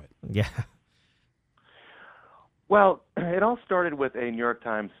got through it. Yeah. Well, it all started with a New York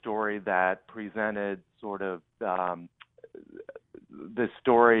Times story that presented sort of this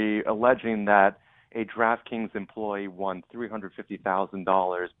story alleging that a DraftKings employee won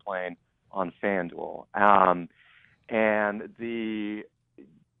 $350,000 playing on FanDuel. And a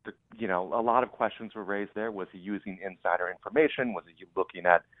lot of questions were raised there. Was he using insider information? Was he looking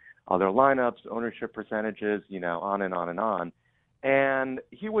at other lineups, ownership percentages, on and on and on. And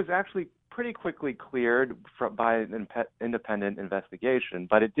he was actually pretty quickly cleared by an independent investigation,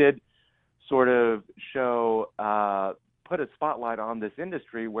 but it did sort of show, put a spotlight on this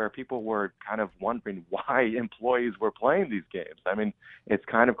industry where people were kind of wondering why employees were playing these games. I mean, it's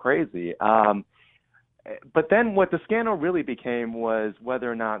kind of crazy. But then what the scandal really became was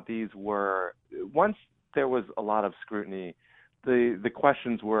whether or not these were, once there was a lot of scrutiny, the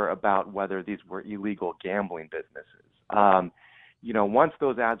questions were about whether these were illegal gambling businesses. Once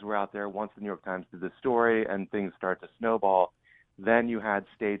those ads were out there, once the New York Times did the story and things started to snowball, then you had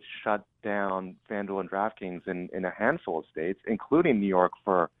states shut down FanDuel and DraftKings in a handful of states, including New York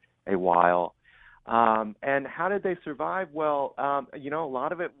for a while. And how did they survive? Well, a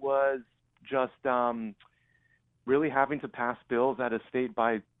lot of it was just really having to pass bills at a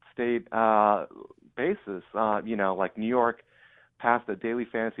state-by-state basis. Like New York passed a daily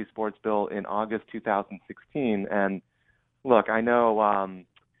fantasy sports bill in August 2016. And look, I know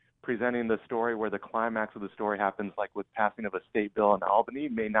presenting the story where the climax of the story happens, like with passing of a state bill in Albany,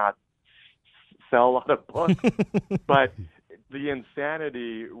 may not sell a lot of books, but the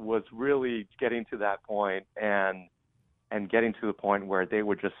insanity was really getting to that point and getting to the point where they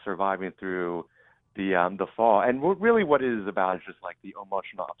were just surviving through the fall. And really what it is about is just like the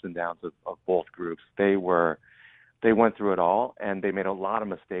emotional ups and downs of both groups. They went through it all, and they made a lot of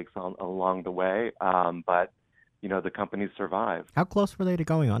mistakes along the way, but the companies survived. How close were they to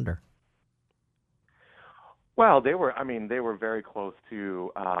going under? Well, they were very close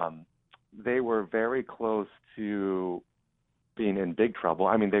to being in big trouble.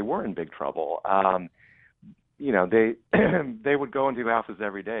 I mean, they were in big trouble. They would go into the office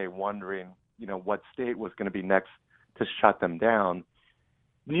every day wondering, what state was going to be next to shut them down.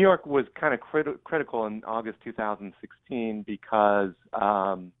 New York was kind of critical in August 2016 because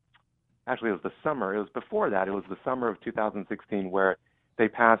actually it was the summer. It was before that. It was the summer of 2016 where they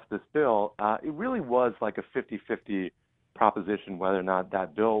passed this bill. It really was like a 50-50 proposition whether or not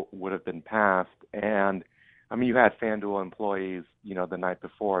that bill would have been passed. And I mean, you had FanDuel employees, the night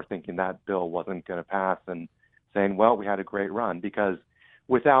before thinking that bill wasn't going to pass and saying, well, we had a great run, because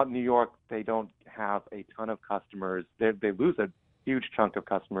without New York, they don't have a ton of customers. They lose a huge chunk of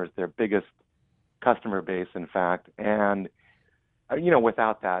customers, their biggest customer base, in fact. And,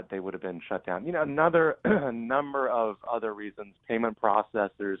 without that, they would have been shut down. Another number of other reasons. Payment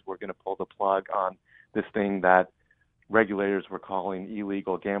processors were going to pull the plug on this thing that regulators were calling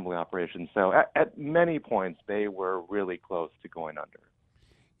illegal gambling operations. So at many points, they were really close to going under.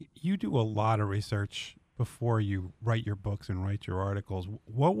 You do a lot of research before you write your books and write your articles.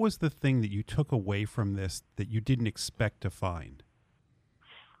 What was the thing that you took away from this that you didn't expect to find?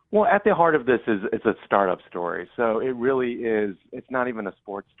 Well, at the heart of this is it's a startup story. So it really is. It's not even a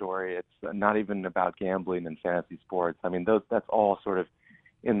sports story. It's not even about gambling and fantasy sports. I mean, that's all sort of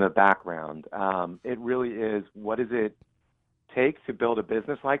in the background. It really is, what does it take to build a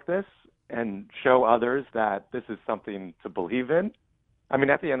business like this? show others that this is something to believe in. I mean,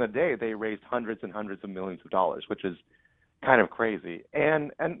 at the end of the day, they raised hundreds and hundreds of millions of dollars, which is kind of crazy.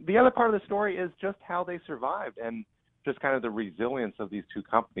 And the other part of the story is just how they survived and just kind of the resilience of these two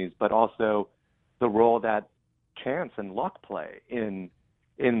companies, but also the role that chance and luck play in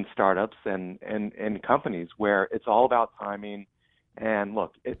startups and companies where it's all about timing. And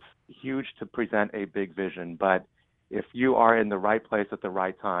look, it's huge to present a big vision, but if you are in the right place at the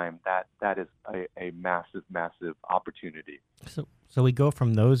right time, that is a massive, massive opportunity. So we go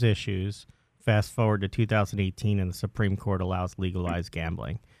from those issues, fast forward to 2018, and the Supreme Court allows legalized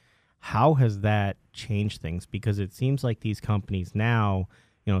gambling. How has that changed things? Because it seems like these companies now,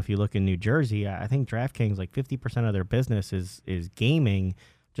 if you look in New Jersey, I think DraftKings, like 50% of their business is gaming,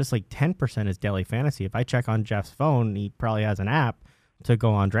 just like 10% is daily fantasy. If I check on Jeff's phone, he probably has an app to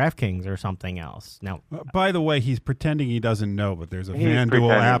go on DraftKings or something else. Now, by the way, he's pretending he doesn't know, but there's a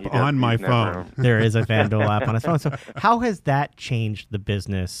FanDuel app on my phone. There is a FanDuel app on his phone. So how has that changed the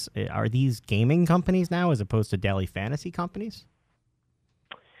business? Are these gaming companies now as opposed to daily fantasy companies?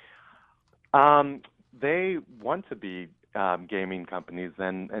 They want to be gaming companies,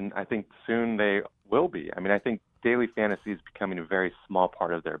 and I think soon they will be. I mean, I think daily fantasy is becoming a very small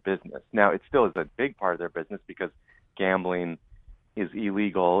part of their business. Now, it still is a big part of their business because gambling is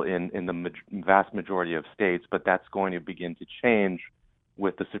illegal in the vast majority of states, but that's going to begin to change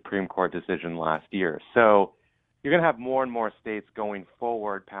with the Supreme Court decision last year. So you're going to have more and more states going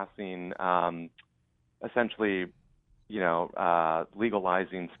forward passing essentially,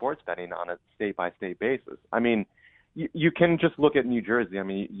 legalizing sports betting on a state-by-state basis. I mean, you can just look at New Jersey. I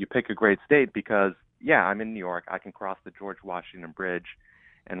mean, you pick a great state because, I'm in New York. I can cross the George Washington Bridge,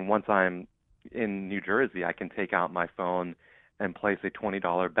 and once I'm in New Jersey, I can take out my phone and place a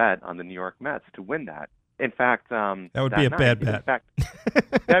 $20 bet on the New York Mets to win that. In fact, that would be a bad bet. In fact,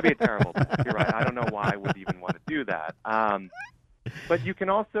 that'd be a terrible bet. You're right. I don't know why I would even want to do that. But you can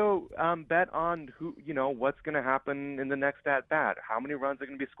also bet on what's going to happen in the next at bat. How many runs are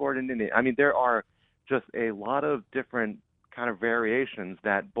going to be scored in the inning? I mean, there are just a lot of different kind of variations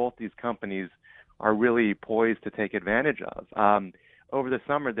that both these companies are really poised to take advantage of. Over the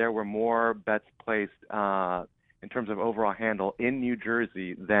summer, there were more bets placed in terms of overall handle in New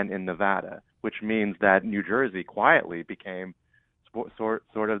Jersey than in Nevada, which means that New Jersey quietly became sort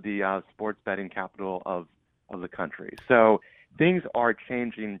of the sports betting capital of the country. So things are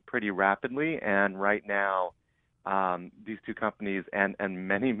changing pretty rapidly, and right now these two companies and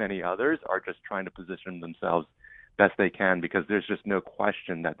many, many others are just trying to position themselves best they can because there's just no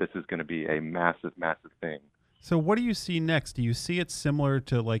question that this is going to be a massive, massive thing. So what do you see next? Do you see it similar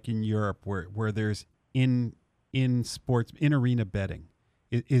to like in Europe where there's in sports, in arena betting?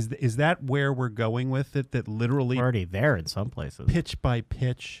 Is that where we're going with it? That literally we're already there in some places. Pitch by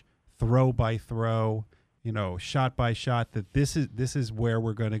pitch, throw by throw, shot by shot. That this is where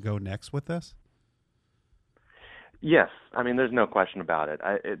we're going to go next with this. Yes, I mean there's no question about it.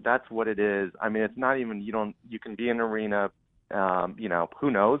 That's what it is. I mean it's not even you can be in an arena, who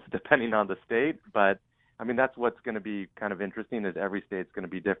knows depending on the state, but I mean that's what's going to be kind of interesting is every state's going to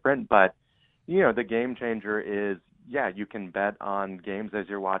be different, but the game changer is, you can bet on games as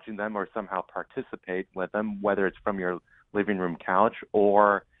you're watching them or somehow participate with them, whether it's from your living room couch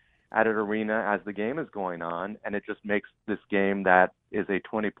or at an arena as the game is going on. And it just makes this game that is a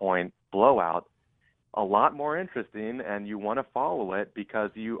 20-point blowout a lot more interesting, and you want to follow it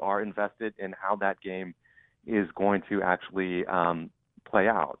because you are invested in how that game is going to actually play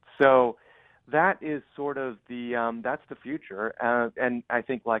out. So that is sort of that's the future, and I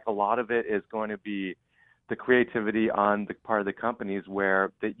think like a lot of it is going to be the creativity on the part of the companies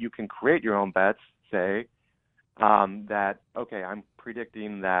where that you can create your own bets. Say that I'm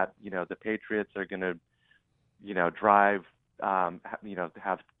predicting that the Patriots are going to drive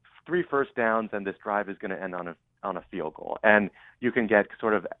have 3 first downs and this drive is going to end on a field goal, and you can get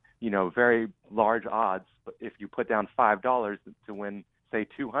sort of very large odds if you put down $5 to win, say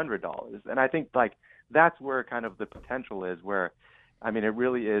 $200. And I think like that's where kind of the potential is, where I mean it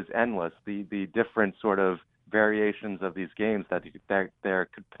really is endless, the different sort of variations of these games that there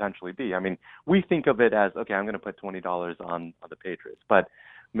could potentially be. I mean, we think of it as I'm going to put $20 on the Patriots, but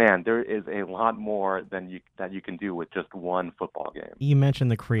man, there is a lot more that you can do with just one football game. You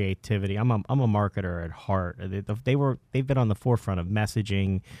mentioned the creativity. I'm a marketer at heart. They've been on the forefront of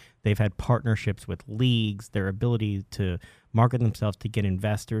messaging. They've had partnerships with leagues, their ability to market themselves to get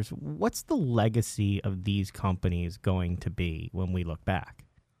investors. What's the legacy of these companies going to be when we look back?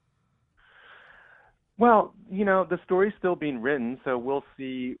 Well, the story's still being written, so we'll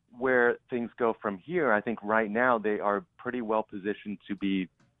see where things go from here. I think right now they are pretty well positioned to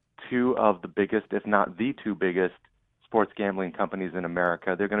two of the biggest, if not the two biggest, sports gambling companies in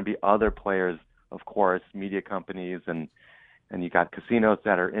America. There are going to be other players, of course, media companies, and you got casinos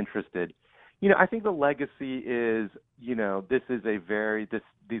that are interested. I think the legacy is, this is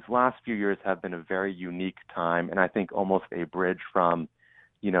these last few years have been a very unique time, and I think almost a bridge from,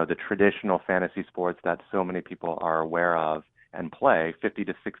 the traditional fantasy sports that so many people are aware of and play, 50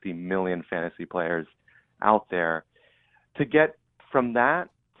 to 60 million fantasy players out there, to get from that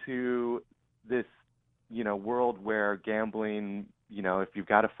to this, world where gambling, if you've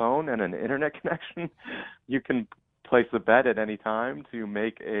got a phone and an internet connection, you can place a bet at any time to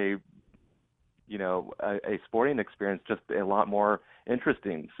make a sporting experience just a lot more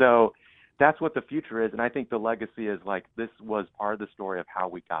interesting. So that's what the future is. And I think the legacy is like, this was part of the story of how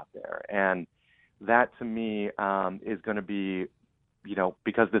we got there. And that to me is going to be,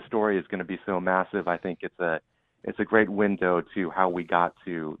 because this story is going to be so massive, I think it's a great window to how we got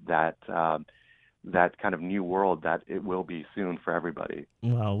to that kind of new world that it will be soon for everybody.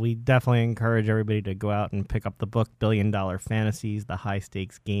 Well, we definitely encourage everybody to go out and pick up the book, $1 Billion Fantasies, the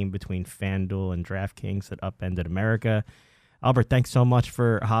high-stakes game between FanDuel and DraftKings that upended America. Albert, thanks so much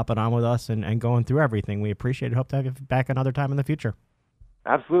for hopping on with us and going through everything. We appreciate it. Hope to have you back another time in the future.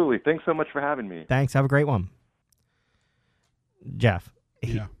 Absolutely. Thanks so much for having me. Thanks. Have a great one. Jeff.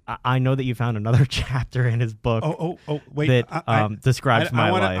 Yeah. I know that you found another chapter in his book. Wait. That describes my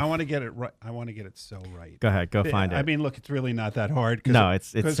life. I want to get it right. I want to get it so right. Go ahead. Go find it. I mean, look, it's really not that hard. No, it's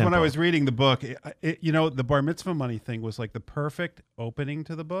simple. Because when I was reading the book, the bar mitzvah money thing was like the perfect opening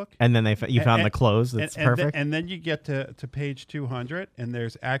to the book. And then you found the close. That's perfect. And then you get to page 200, and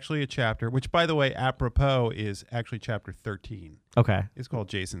there's actually a chapter, which, by the way, apropos, is actually chapter 13. Okay. It's called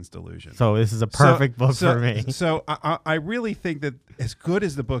Jason's Delusion. So this is a perfect book for me. So I really think that as good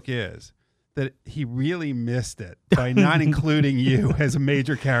as the book is, that he really missed it by not including you as a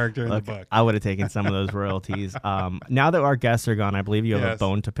major character in the book. I would have taken some of those royalties. Now that our guests are gone, I believe you have a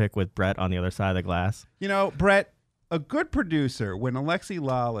bone to pick with Brett on the other side of the glass. Brett, a good producer, when Alexi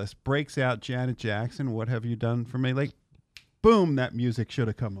Lalas breaks out Janet Jackson, What Have You Done For Me? Like, boom, that music should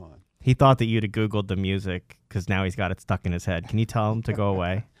have come on. He thought that you'd have Googled the music because now he's got it stuck in his head. Can you tell him to go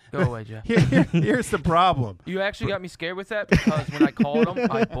away? Go away, Jeff. Here's the problem. You actually got me scared with that because when I called him,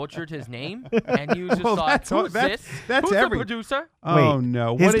 I butchered his name, and he was just like, "Who's this? That's Who's the producer?" Oh, Wait,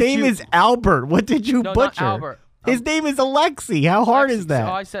 no. His name is Albert. What did you No, butcher? not Albert. His name is Alexi. How hard is that?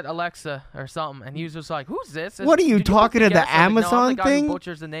 So I said Alexa or something, and he was just like, "Who's this?" What are you Did talking to guess? the I was like, no, I'm Amazon the guy thing? Who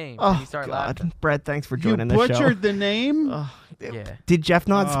butchers the name. Oh, and he started God. laughing. Brett, thanks for joining the You show. butchered the name? Yeah. Did Jeff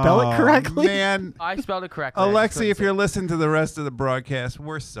not spell it correctly? Man. I spelled it correctly. Alexi, if you're listening to the rest of the broadcast,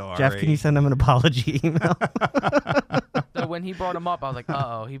 we're sorry. Jeff, can you send him an apology email? So when he brought him up, I was like,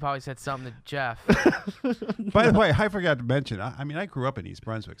 "Uh-oh, he probably said something to Jeff." By the way, I forgot to mention, I grew up in East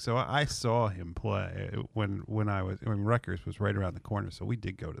Brunswick, so I saw him play when Rutgers was right around the corner, so we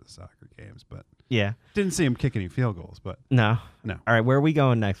did go to the soccer games, but Yeah. didn't see him kick any field goals. But No. No. All right, where are we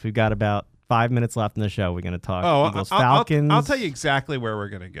going next? We've got about 5 minutes left in the show. We're going to talk Eagles, Falcons. Falcons. I'll tell you exactly where we're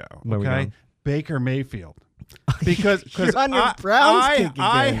going to go. Where we okay, going? Baker Mayfield. Because You're on your Browns kick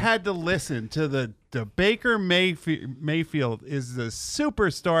I again. had to listen to the Baker Mayfield is the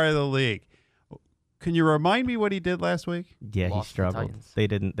superstar of the league. Can you remind me what he did last week? Yeah, he Lost to the struggled. Titans. They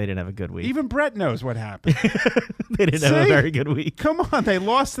didn't have a good week. Even Brett knows what happened. They didn't have a very good week. Come on, they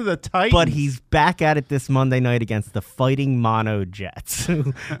lost to the Titans. But he's back at it this Monday night against the Fighting Mono Jets,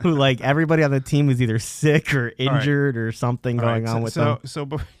 who like everybody on the team is either sick or injured or something going on with them. So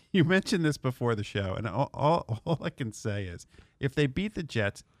you mentioned this before the show, and all I can say is, if they beat the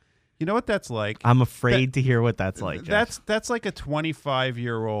Jets, you know what that's like? I'm afraid to hear what that's like, Jeff. That's like a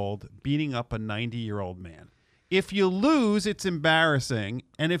 25-year-old beating up a 90-year-old man. If you lose, it's embarrassing,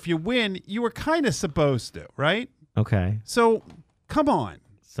 and if you win, you were kind of supposed to, right? Okay. So, come on.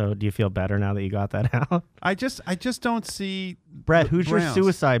 So do you feel better now that you got that out? I just don't see Brett, who's your Browns.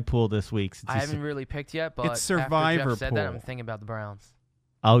 suicide pool this week? I haven't really picked yet, but It's survivor after Jeff said that, pool. I'm thinking about the Browns.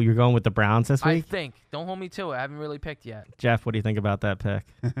 Oh, you're going with the Browns this I week? think. Don't hold me to it. I haven't really picked yet. Jeff, what do you think about that pick?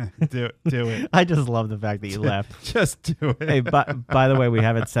 do it. I just love the fact that you left. Just do it. Hey, by the way, we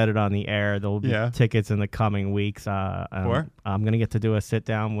haven't said it on the air. There will be Yeah. tickets in the coming weeks. For? I'm going to get to do a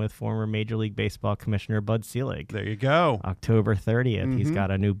sit-down with former Major League Baseball Commissioner Bud Selig. There you go. October 30th. He's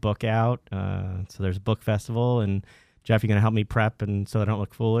got a new book out. So there's a book festival. And, Jeff, you're going to help me prep and so I don't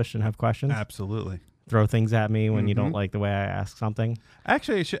look foolish and have questions? Absolutely. Throw things at me when you don't like the way I ask something?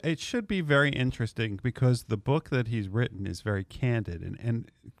 Actually, it should be very interesting because the book that he's written is very candid.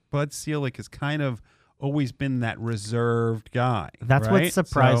 And Bud Selig is kind of always been that reserved guy. That's right? what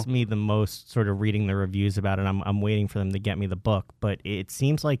surprised me the most, sort of reading the reviews about it. I'm waiting for them to get me the book, but it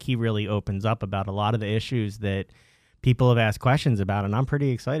seems like he really opens up about a lot of the issues that people have asked questions about, and I'm pretty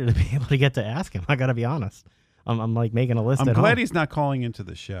excited to be able to get to ask him. I got to be honest. I'm like making a list. I'm at glad home. he's not calling into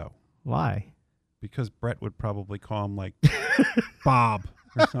the show. Why? Because Brett would probably call him like Bob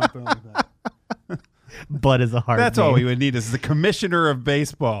or something like that. Bud is a hard That's name. all we would need is the commissioner of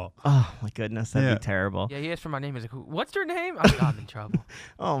baseball. Oh, my goodness. That'd Yeah. be terrible. Yeah, he asked for my name. He's like, what's your name? I'm in trouble.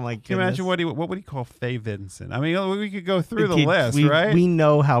 Oh, my goodness. Can you imagine what would he call Faye Vincent? I mean, we could go through the list, right? We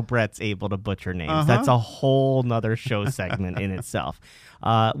know how Brett's able to butcher names. Uh-huh. That's a whole nother show segment in itself.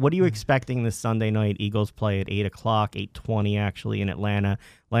 What are you expecting this Sunday night? Eagles play at 8 o'clock, 8:20 actually in Atlanta.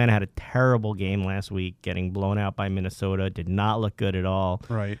 Atlanta had a terrible game last week, getting blown out by Minnesota. Did not look good at all.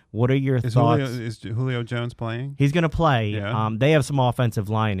 Right. What are your thoughts? Is Julio Jones playing? He's going to play. Yeah. They have some offensive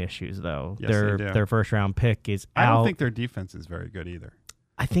line issues, though. Yes, they do. Their first-round pick is out. I don't think their defense is very good either.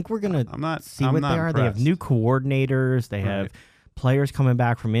 I think we're going to see I'm what not they are. They have impressed. new coordinators. They have players coming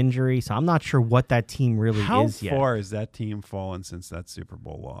back from injury. So I'm not sure what that team really is yet. How far has that team fallen since that Super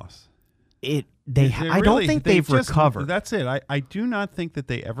Bowl loss? I don't think they've recovered. That's it. I do not think that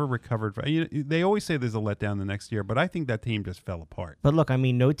they ever recovered. They always say there's a letdown the next year, but I think that team just fell apart. But look, I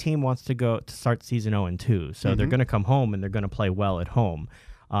mean, no team wants to go to start season 0-2, so they're going to come home and they're going to play well at home.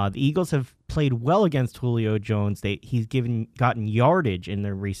 The Eagles have played well against Julio Jones. He's gotten yardage in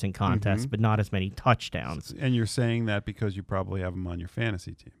their recent contests, but not as many touchdowns. And you're saying that because you probably have him on your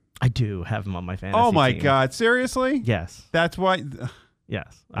fantasy team. I do have him on my fantasy Oh my team. God! Seriously? Yes. That's why.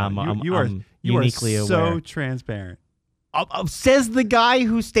 Yes. You are uniquely so aware. transparent. Says the guy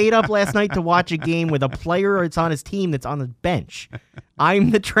who stayed up last night to watch a game with a player that's on his team that's on the bench.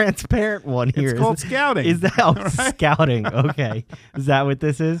 I'm the transparent one here. It's called scouting. Is that scouting? Okay. Is that what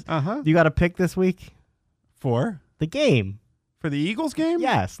this is? Uh-huh. You got a pick this week? For the game. For the Eagles game?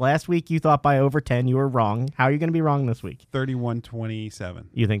 Yes. Last week you thought by over 10 you were wrong. How are you going to be wrong this week? 31-27.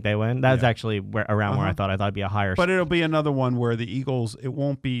 You think they win? That was actually around where I thought it'd be a higher But it'll be another one where the Eagles, it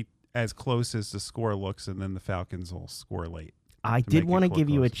won't be as close as the score looks, and then the Falcons will score late. I did want to give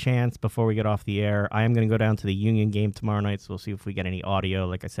you a chance before we get off the air. I am going to go down to the Union game tomorrow night, so we'll see if we get any audio,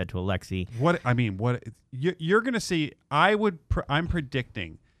 like I said to Alexi. What you're going to see, I'm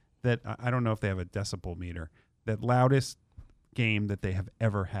predicting that, I don't know if they have a decibel meter, that loudest game that they have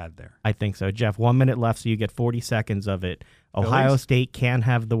ever had there. I think so. Jeff, 1 minute left, so you get 40 seconds of it. Phillies? Ohio State can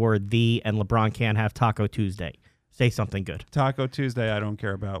have the word "the," and LeBron can have Taco Tuesday. Say something good. Taco Tuesday, I don't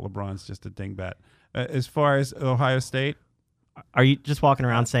care about. LeBron's just a dingbat. As far as Ohio State, are you just walking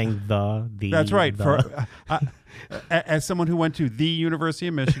around saying the? That's right. The. As someone who went to the University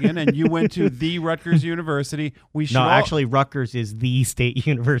of Michigan and you went to the Rutgers University, we should. Actually, Rutgers is the State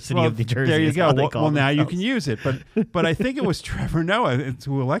University of New Jersey. There you go. Well, now you themselves. can use it. But I think it was Trevor Noah, it's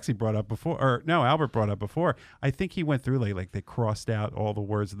who Alexi brought up before, or no, Albert brought up before. I think he went through like they crossed out all the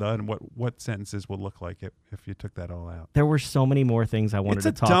words "the" and what sentences would look like if you took that all out. There were so many more things I wanted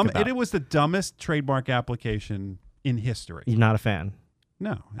to talk about. It was the dumbest trademark application in history. You're not a fan.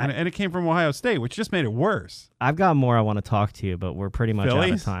 No, and it came from Ohio State, which just made it worse. I've got more I want to talk to you, but we're pretty much out of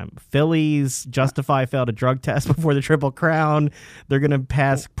Phillies? time. Phillies justify failed a drug test before the Triple Crown. They're going to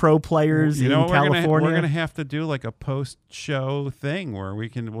pass pro players in California. We're going to have to do like a post-show thing where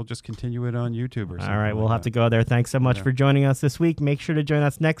we'll just continue it on YouTube or something. All right, we'll like have that. to go there. Thanks so much for joining us this week. Make sure to join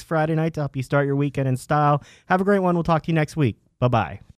us next Friday night to help you start your weekend in style. Have a great one. We'll talk to you next week. Bye-bye.